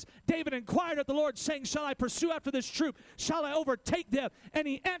of praise, David inquired of the Lord, saying, shall I pursue after this troop? Shall I overtake them? And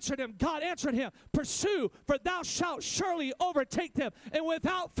he answered him, God answered him, pursue, for thou shalt surely overtake them, and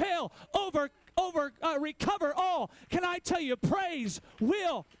without fail recover all. Can I tell you, praise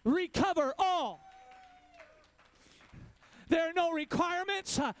will recover all. There are no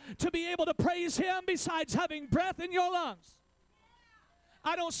requirements to be able to praise Him besides having breath in your lungs.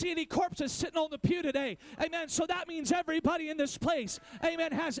 I don't see any corpses sitting on the pew today. Amen. So that means everybody in this place,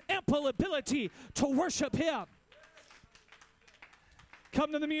 amen, has ample ability to worship Him.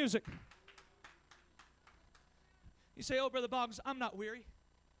 Come to the music. You say, oh, Brother Boggs, I'm not weary.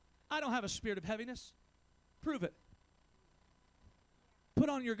 I don't have a spirit of heaviness. Prove it. Put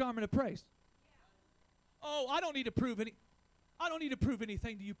on your garment of praise. Oh, I don't need to prove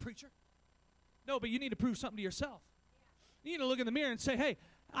anything to you, preacher. No, but you need to prove something to yourself. You need to look in the mirror and say, hey,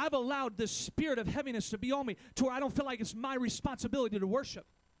 I've allowed this spirit of heaviness to be on me to where I don't feel like it's my responsibility to worship.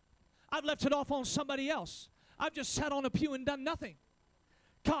 I've left it off on somebody else. I've just sat on a pew and done nothing.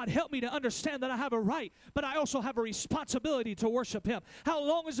 God, help me to understand that I have a right, but I also have a responsibility to worship Him. How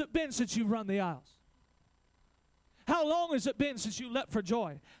long has it been since you've run the aisles? How long has it been since you leapt for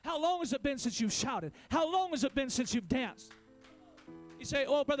joy? How long has it been since you've shouted? How long has it been since you've danced? You say,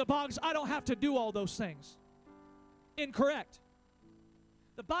 oh, Brother Boggs, I don't have to do all those things. Incorrect.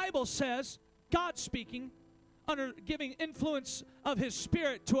 The Bible says, God speaking, under giving influence of His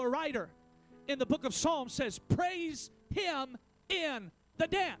Spirit to a writer in the book of Psalms, says, praise Him in the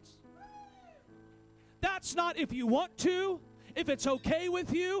dance. That's not if you want to, if it's okay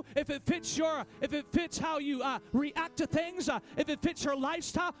with you, if it fits how you react to things, if it fits your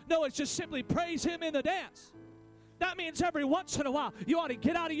lifestyle. No, it's just simply praise Him in the dance. That means every once in a while, you ought to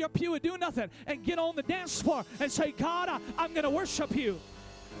get out of your pew and do nothing and get on the dance floor and say, God, I'm going to worship You.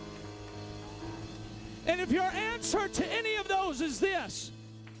 And if your answer to any of those is this,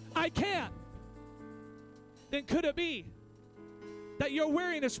 I can't, then could it be that your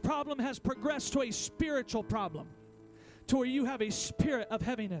weariness problem has progressed to a spiritual problem, to where you have a spirit of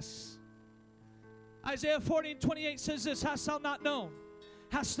heaviness? Isaiah 40:28 says this, hast thou not known,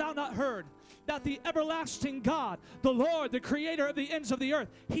 hast thou not heard, that the everlasting God, the Lord, the creator of the ends of the earth,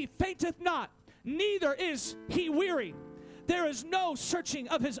 He fainteth not, neither is He weary. There is no searching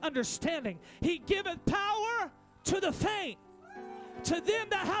of His understanding. He giveth power to the faint. To them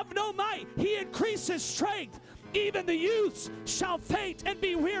that have no might, He increases strength. Even the youths shall faint and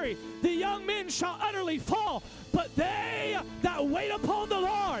be weary. The young men shall utterly fall. But they that wait upon the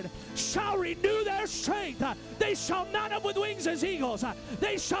Lord shall renew their strength. They shall mount up with wings as eagles.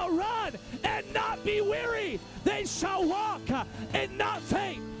 They shall run and not be weary. They shall walk and not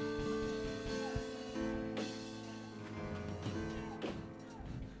faint.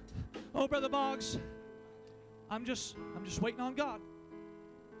 Oh, Brother Boggs, I'm just waiting on God.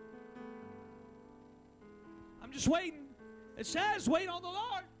 I'm just waiting. It says wait on the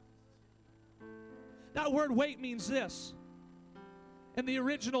Lord. That word wait means this. In the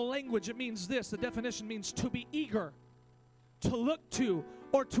original language, it means this. The definition means to be eager, to look to,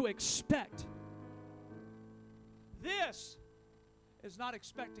 or to expect. This is not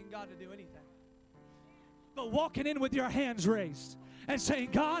expecting God to do anything, but walking in with your hands raised and saying,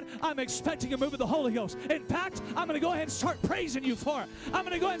 God, I'm expecting a move of the Holy Ghost. In fact, I'm going to go ahead and start praising You for it. I'm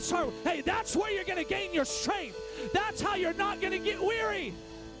going to go ahead and start. Hey, that's where you're going to gain your strength. That's how you're not going to get weary.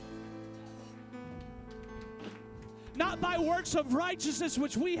 Not by works of righteousness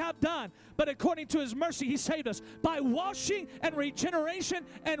which we have done, but according to His mercy He saved us by washing and regeneration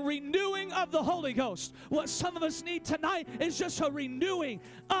and renewing of the Holy Ghost. What some of us need tonight is just a renewing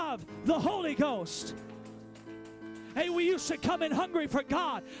of the Holy Ghost. Hey, we used to come in hungry for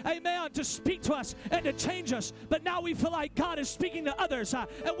God, amen, to speak to us and to change us. But now we feel like God is speaking to others, and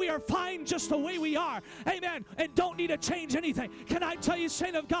we are fine just the way we are, amen, and don't need to change anything. Can I tell you,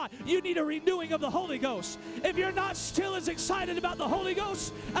 saint of God, you need a renewing of the Holy Ghost. If you're not still as excited about the Holy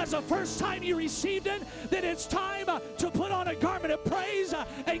Ghost as the first time you received it, then it's time to put on a garment of praise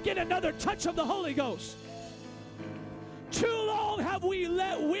and get another touch of the Holy Ghost. Too long have we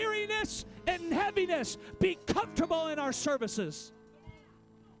let weariness and heaviness be comfortable in our services.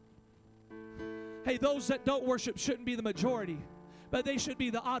 Hey, those that don't worship shouldn't be the majority, but they should be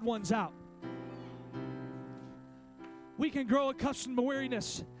the odd ones out. We can grow accustomed to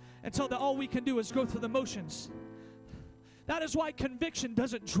weariness until all we can do is go through the motions. That is why conviction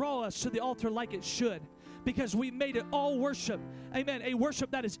doesn't draw us to the altar like it should, because we made it all worship. Amen. A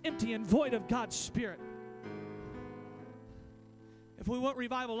worship that is empty and void of God's Spirit. If we want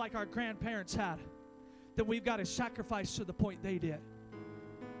revival like our grandparents had, then we've got to sacrifice to the point they did.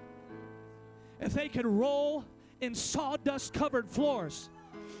 If they could roll in sawdust-covered floors,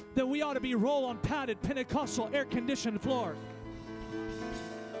 then we ought to be roll on padded Pentecostal air-conditioned floor.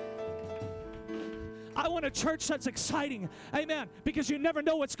 I want a church that's exciting, amen, because you never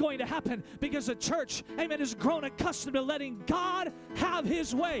know what's going to happen, because the church, amen, has grown accustomed to letting God have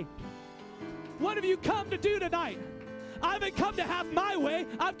His way. What have you come to do tonight? I haven't come to have my way.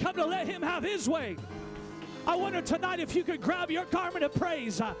 I've come to let Him have His way. I wonder tonight if you could grab your garment of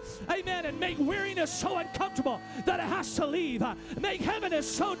praise, amen, and make weariness so uncomfortable that it has to leave. Make heaviness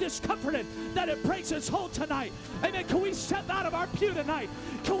so discomforted that it breaks its hold tonight. Amen. Can we step out of our pew tonight?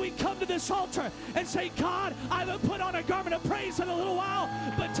 Can we come to this altar and say, God, I haven't put on a garment of praise in a little while,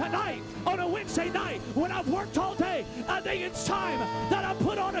 but tonight, on a Wednesday night, when I've worked all day, I think it's time that I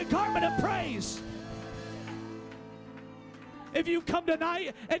put on a garment of praise. If you come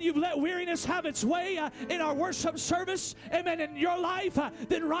tonight and you've let weariness have its way in our worship service, amen, in your life,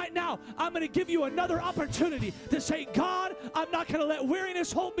 then right now I'm going to give you another opportunity to say, God, I'm not going to let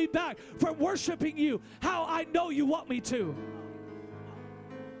weariness hold me back from worshiping you how I know you want me to.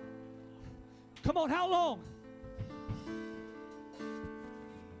 Come on, how long?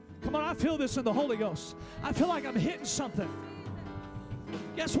 Come on, I feel this in the Holy Ghost. I feel like I'm hitting something.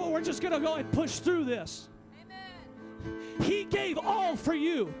 Guess what? We're just going to go and push through this. He gave all for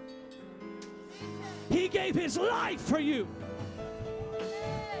you. He gave His life for you.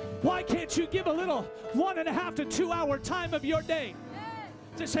 Why can't you give a little 1.5 to 2 hour time of your day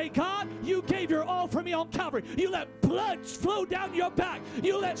to say, God, you gave your all for me on Calvary. You let blood flow down your back.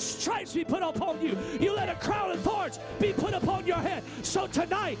 You let stripes be put upon you. You let a crown of thorns be put upon your head. So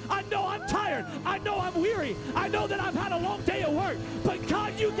tonight, I know I'm tired. I know I'm weary. I know that I've had a long day of work. But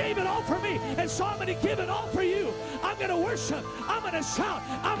God, you gave it all for me. And so I'm going to give it all for you. I'm going to worship. I'm going to shout.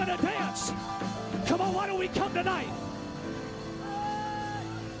 I'm going to dance. Come on, why don't we come tonight?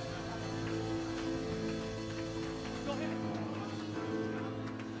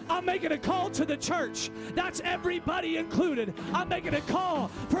 I'm making a call to the church. That's everybody included. I'm making a call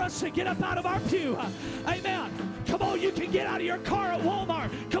for us to get up out of our pew. Amen. Come on, you can get out of your car at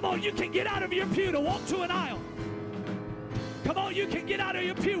Walmart. Come on, you can get out of your pew to walk to an aisle. Come on, you can get out of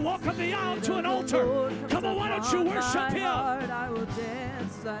your pew, walk up the aisle to an altar. Come on, why don't you worship Him? I will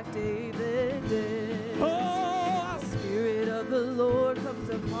dance like David did. Oh, the Spirit of the Lord comes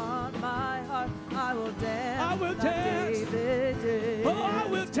upon my heart. I will dance. Like David did. Oh, I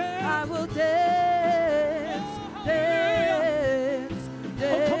will dance. I will dance. Dance.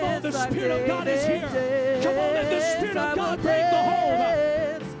 Oh, come on, the Spirit of God is here. Come on, let the Spirit of God break the hold.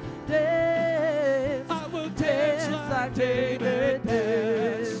 I will dance like David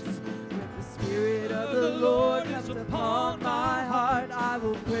danced. When the Spirit of the Lord comes upon my heart, I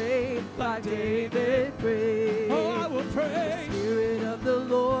will pray like David prayed. Oh, I will pray. The Spirit of the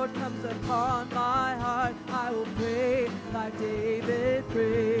Lord comes upon my heart, I will pray like David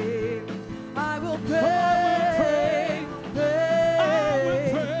prayed. I will pray,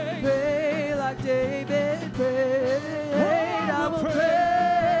 pray like David prayed. I will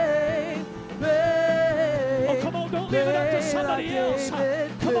pray. Oh, come on, don't leave it up to somebody else.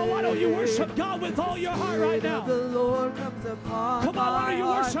 Come on, why don't you worship God with all your heart right now? The Lord comes upon come on, why don't you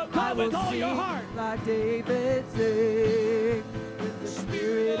worship God with all your heart? Like David sang. When the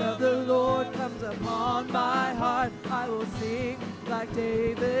Spirit of the Lord comes upon my heart, I will sing like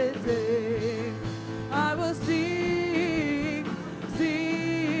David sang. I will sing,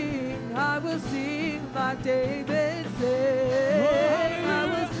 sing, I will sing like David sang. I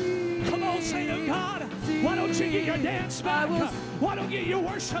will sing. Come on, say to God, why don't you get your dance back? Why don't you get your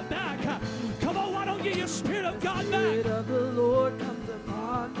worship back? Come on, why don't you get your Spirit of God back? The Spirit of the Lord comes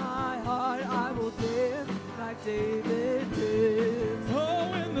upon my heart, I will dance like David did.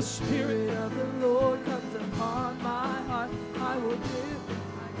 Oh, when the Spirit of the Lord comes upon my heart, I will dance.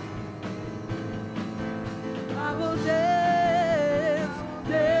 I will dance,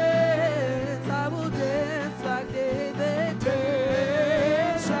 dance. I will dance like David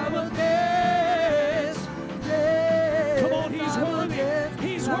dance. I will dance, dance. Come on, He's worthy.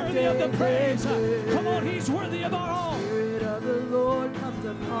 He's worthy of the praise. Come on, He's worthy of our all. Spirit of the Lord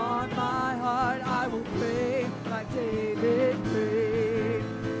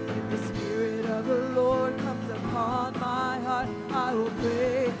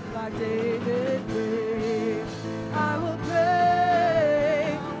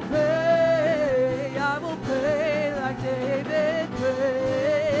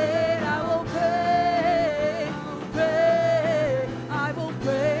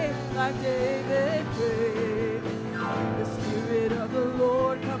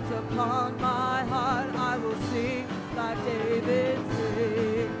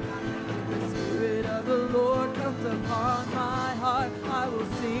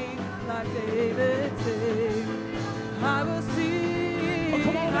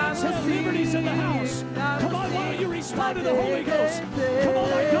God's liberties in the house. Come on, why don't you respond to the Holy Ghost? Come on,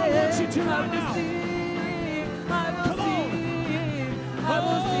 like God wants you to right now. Come on.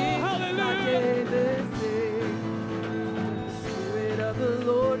 Oh, hallelujah. The Spirit of the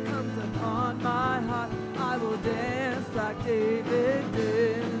Lord comes upon my heart. I will dance like David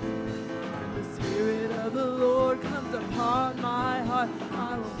did. When the Spirit of the Lord comes upon my heart,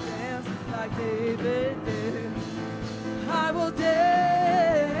 I will dance like David did. I will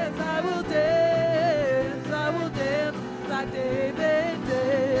dance, I will dance, I will dance like David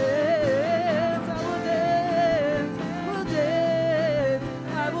did. I will dance, I will dance,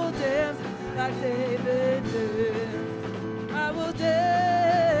 I will dance like David did. I will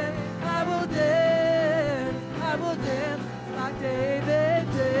dance, I will dance, I will dance like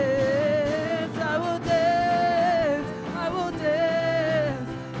David did. I will dance, I will dance,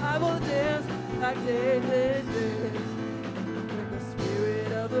 I will dance like David did. When the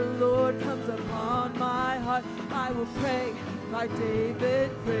Spirit of the Lord comes upon my heart, I will pray like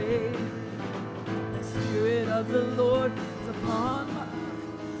David prayed. When the Spirit of the Lord is upon my heart,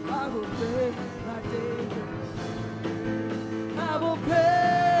 I will pray like David. I will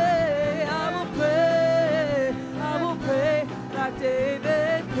pray, I will pray, I will pray like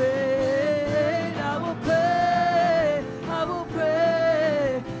David prayed. I will pray, I will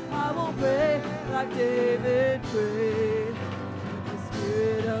pray, I will pray like David prayed. When the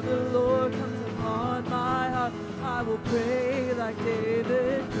Spirit of the Lord comes upon my heart, I will pray like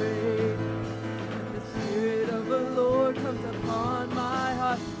David prayed. When the Spirit of the Lord comes upon my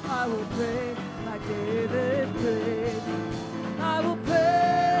heart, I will pray like David prayed. I will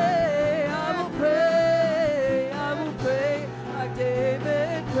pray, I will pray, I will pray like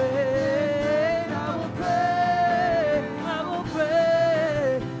David prayed. I will pray, I will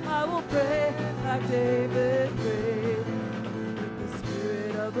pray, I will pray like David prayed. When the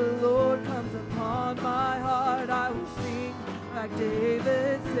Spirit of the Lord comes upon my heart, I will sing like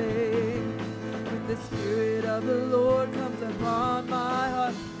David sang. When the Spirit of the Lord comes upon my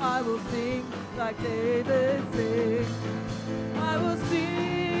heart, I will sing like David sang. I will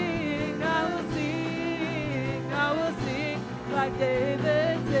sing, I will sing, I will sing like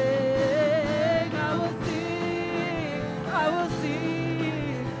David sang. I will sing, I will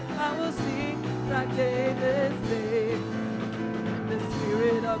sing, I will sing like David sang. When the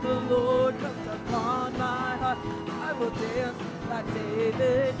Spirit of the Lord comes upon my heart, I will dance like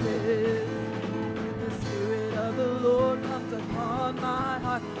David did. When the Spirit of the Lord comes upon my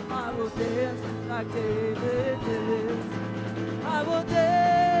heart, I will dance like David did. I will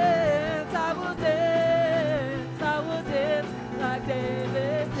dance, I will dance, I will dance like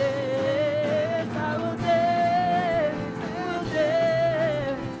David did. I will dance, I will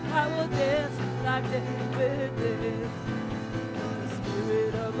dance, I will dance like David did. When the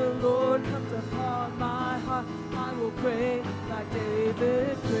Spirit of the Lord comes upon my heart, I will pray like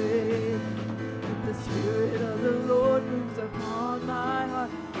David prayed. When the Spirit of the Lord moves upon my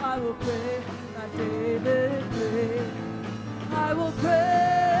heart, I will pray like David prayed. I will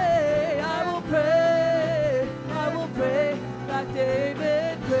pray, I will pray, I will pray like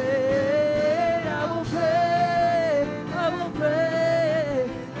David prayed. I will pray, I will pray,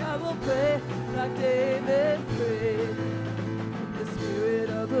 I will pray like David prayed. When the Spirit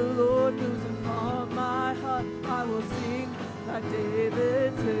of the Lord moves upon my heart, I will sing like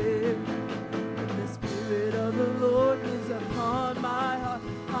David said. When the Spirit of the Lord moves upon my heart,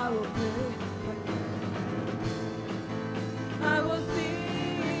 I will pray like I will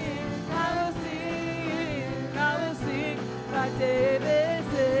sing, I will sing, I will sing like David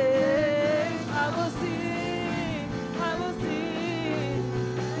sang. I will sing, I will sing,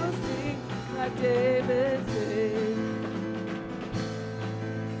 I will sing like David sang.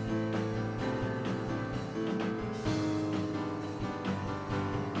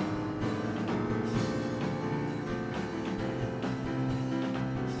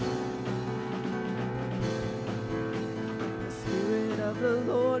 The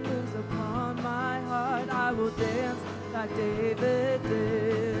Lord moves upon my heart, I will dance like David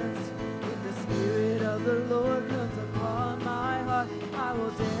danced. When the Spirit of the Lord comes upon my heart, I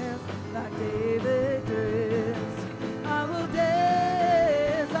will dance like David danced. I will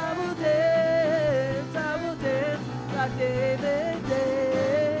dance, I will dance, I will dance like David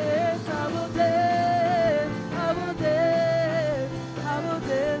danced. I will dance, I will dance, I will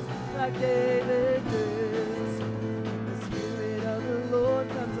dance like David danced. Lord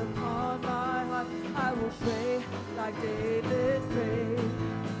comes upon my heart, I will pray like David prayed.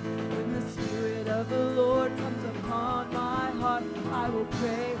 When the Spirit of the Lord comes upon my heart, I will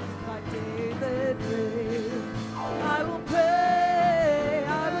pray like David prayed. I will pray,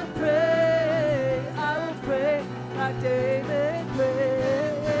 I will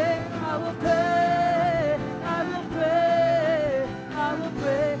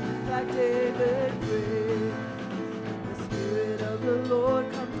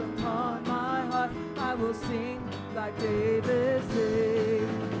like David sing.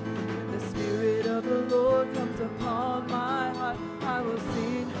 When the Spirit of the Lord comes upon my heart, I will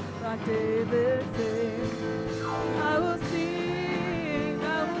sing like David sing. I will sing,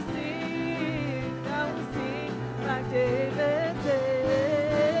 I will sing, I will sing like David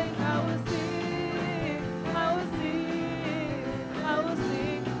sing. I will sing, I will sing, I will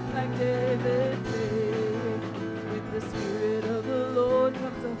sing like David sing. When the Spirit of the Lord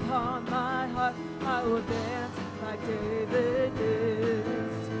comes upon my heart, I will dance like David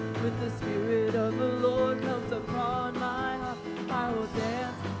danced. When the Spirit of the Lord comes upon my heart, I will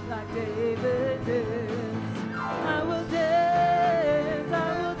dance like David danced. I will dance,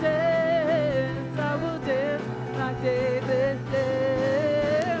 I will dance, I will dance like David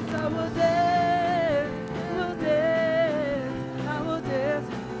danced. I will dance, I will dance, I will dance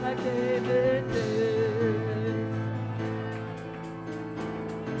like David danced.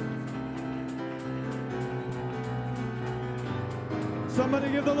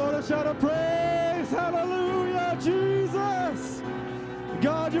 Somebody give the Lord a shout of praise. Hallelujah, Jesus.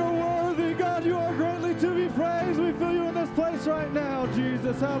 God, you're worthy. God, you are greatly to be praised. We feel you in this place right now,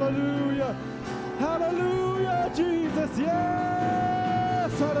 Jesus. Hallelujah. Hallelujah, Jesus.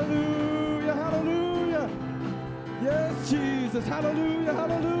 Yes. Hallelujah. Hallelujah. Yes, Jesus. Hallelujah.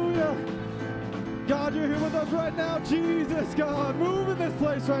 Hallelujah. God, you're here with us right now, Jesus. God, move in this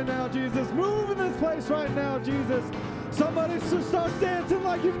place right now, Jesus. Move in this place right now, Jesus. Somebody should start dancing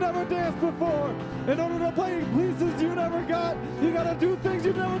like you've never danced before. In order to play pieces you never got, you got to do things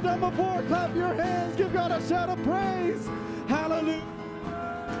you've never done before. Clap your hands. Give God a shout of praise. Hallelujah.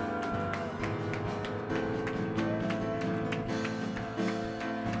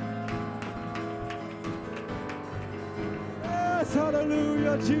 Yes,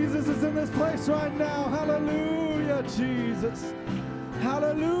 hallelujah. Jesus is in this place right now. Hallelujah, Jesus.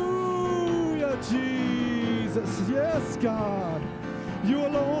 Hallelujah, Jesus. Yes, God. You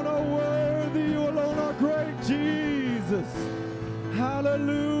alone are worthy. You alone are great, Jesus.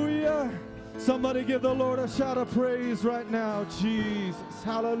 Hallelujah. Somebody give the Lord a shout of praise right now, Jesus.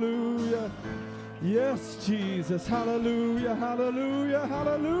 Hallelujah. Yes, Jesus. Hallelujah. Hallelujah.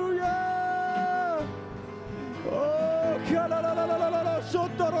 Hallelujah. Oh,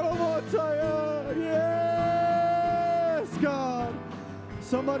 yes, God.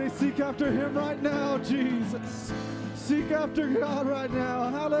 Somebody seek after him right now, Jesus. Seek after God right now.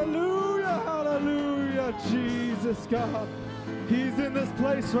 Hallelujah, hallelujah, Jesus, God. He's in this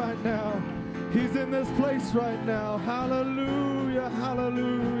place right now. He's in this place right now. Hallelujah,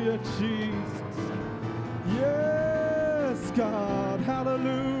 hallelujah, Jesus. Yes, God.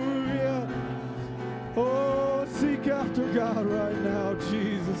 Hallelujah. Oh, seek after God right now,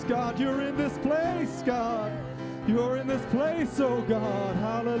 Jesus. God, you're in this place, God. You're in this place, oh God.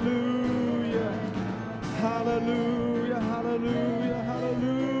 Hallelujah. Hallelujah, hallelujah,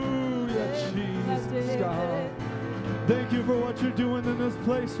 hallelujah, Jesus, God. Thank you for what you're doing in this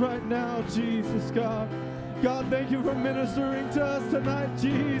place right now, Jesus, God. God, thank you for ministering to us tonight,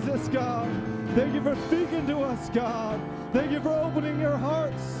 Jesus, God. Thank you for speaking to us, God. Thank you for opening your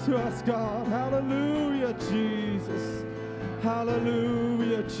hearts to us, God. Hallelujah, Jesus.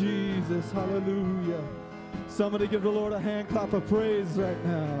 Hallelujah, Jesus. Hallelujah. Somebody give the Lord a hand clap of praise right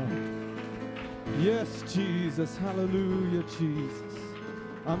now. Yes, Jesus. Hallelujah, Jesus.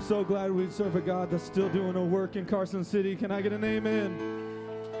 I'm so glad we serve a God that's still doing a work in Carson City. Can I get an amen?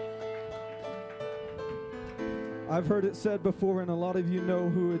 I've heard it said before, and a lot of you know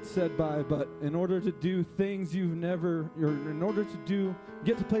who it's said by, but in order to do things you've never, or in order to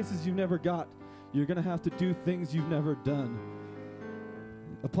get to places you've never got, you're going to have to do things you've never done.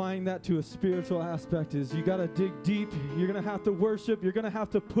 Applying that to a spiritual aspect is you got to dig deep. You're going to have to worship. You're going to have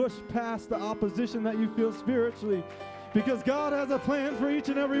to push past the opposition that you feel spiritually, because God has a plan for each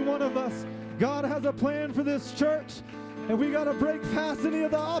and every one of us. God has a plan for this church, and we got to break past any of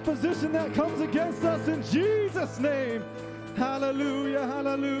the opposition that comes against us in Jesus' name. Hallelujah,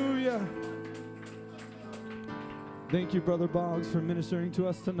 hallelujah. Thank you, Brother Boggs, for ministering to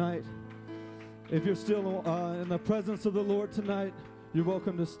us tonight. If you're still in the presence of the Lord tonight, you're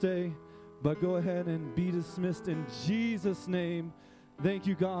welcome to stay, but go ahead and be dismissed in Jesus' name. Thank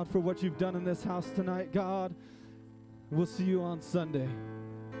you, God, for what you've done in this house tonight, God. We'll see you on Sunday.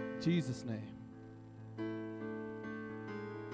 In Jesus' name.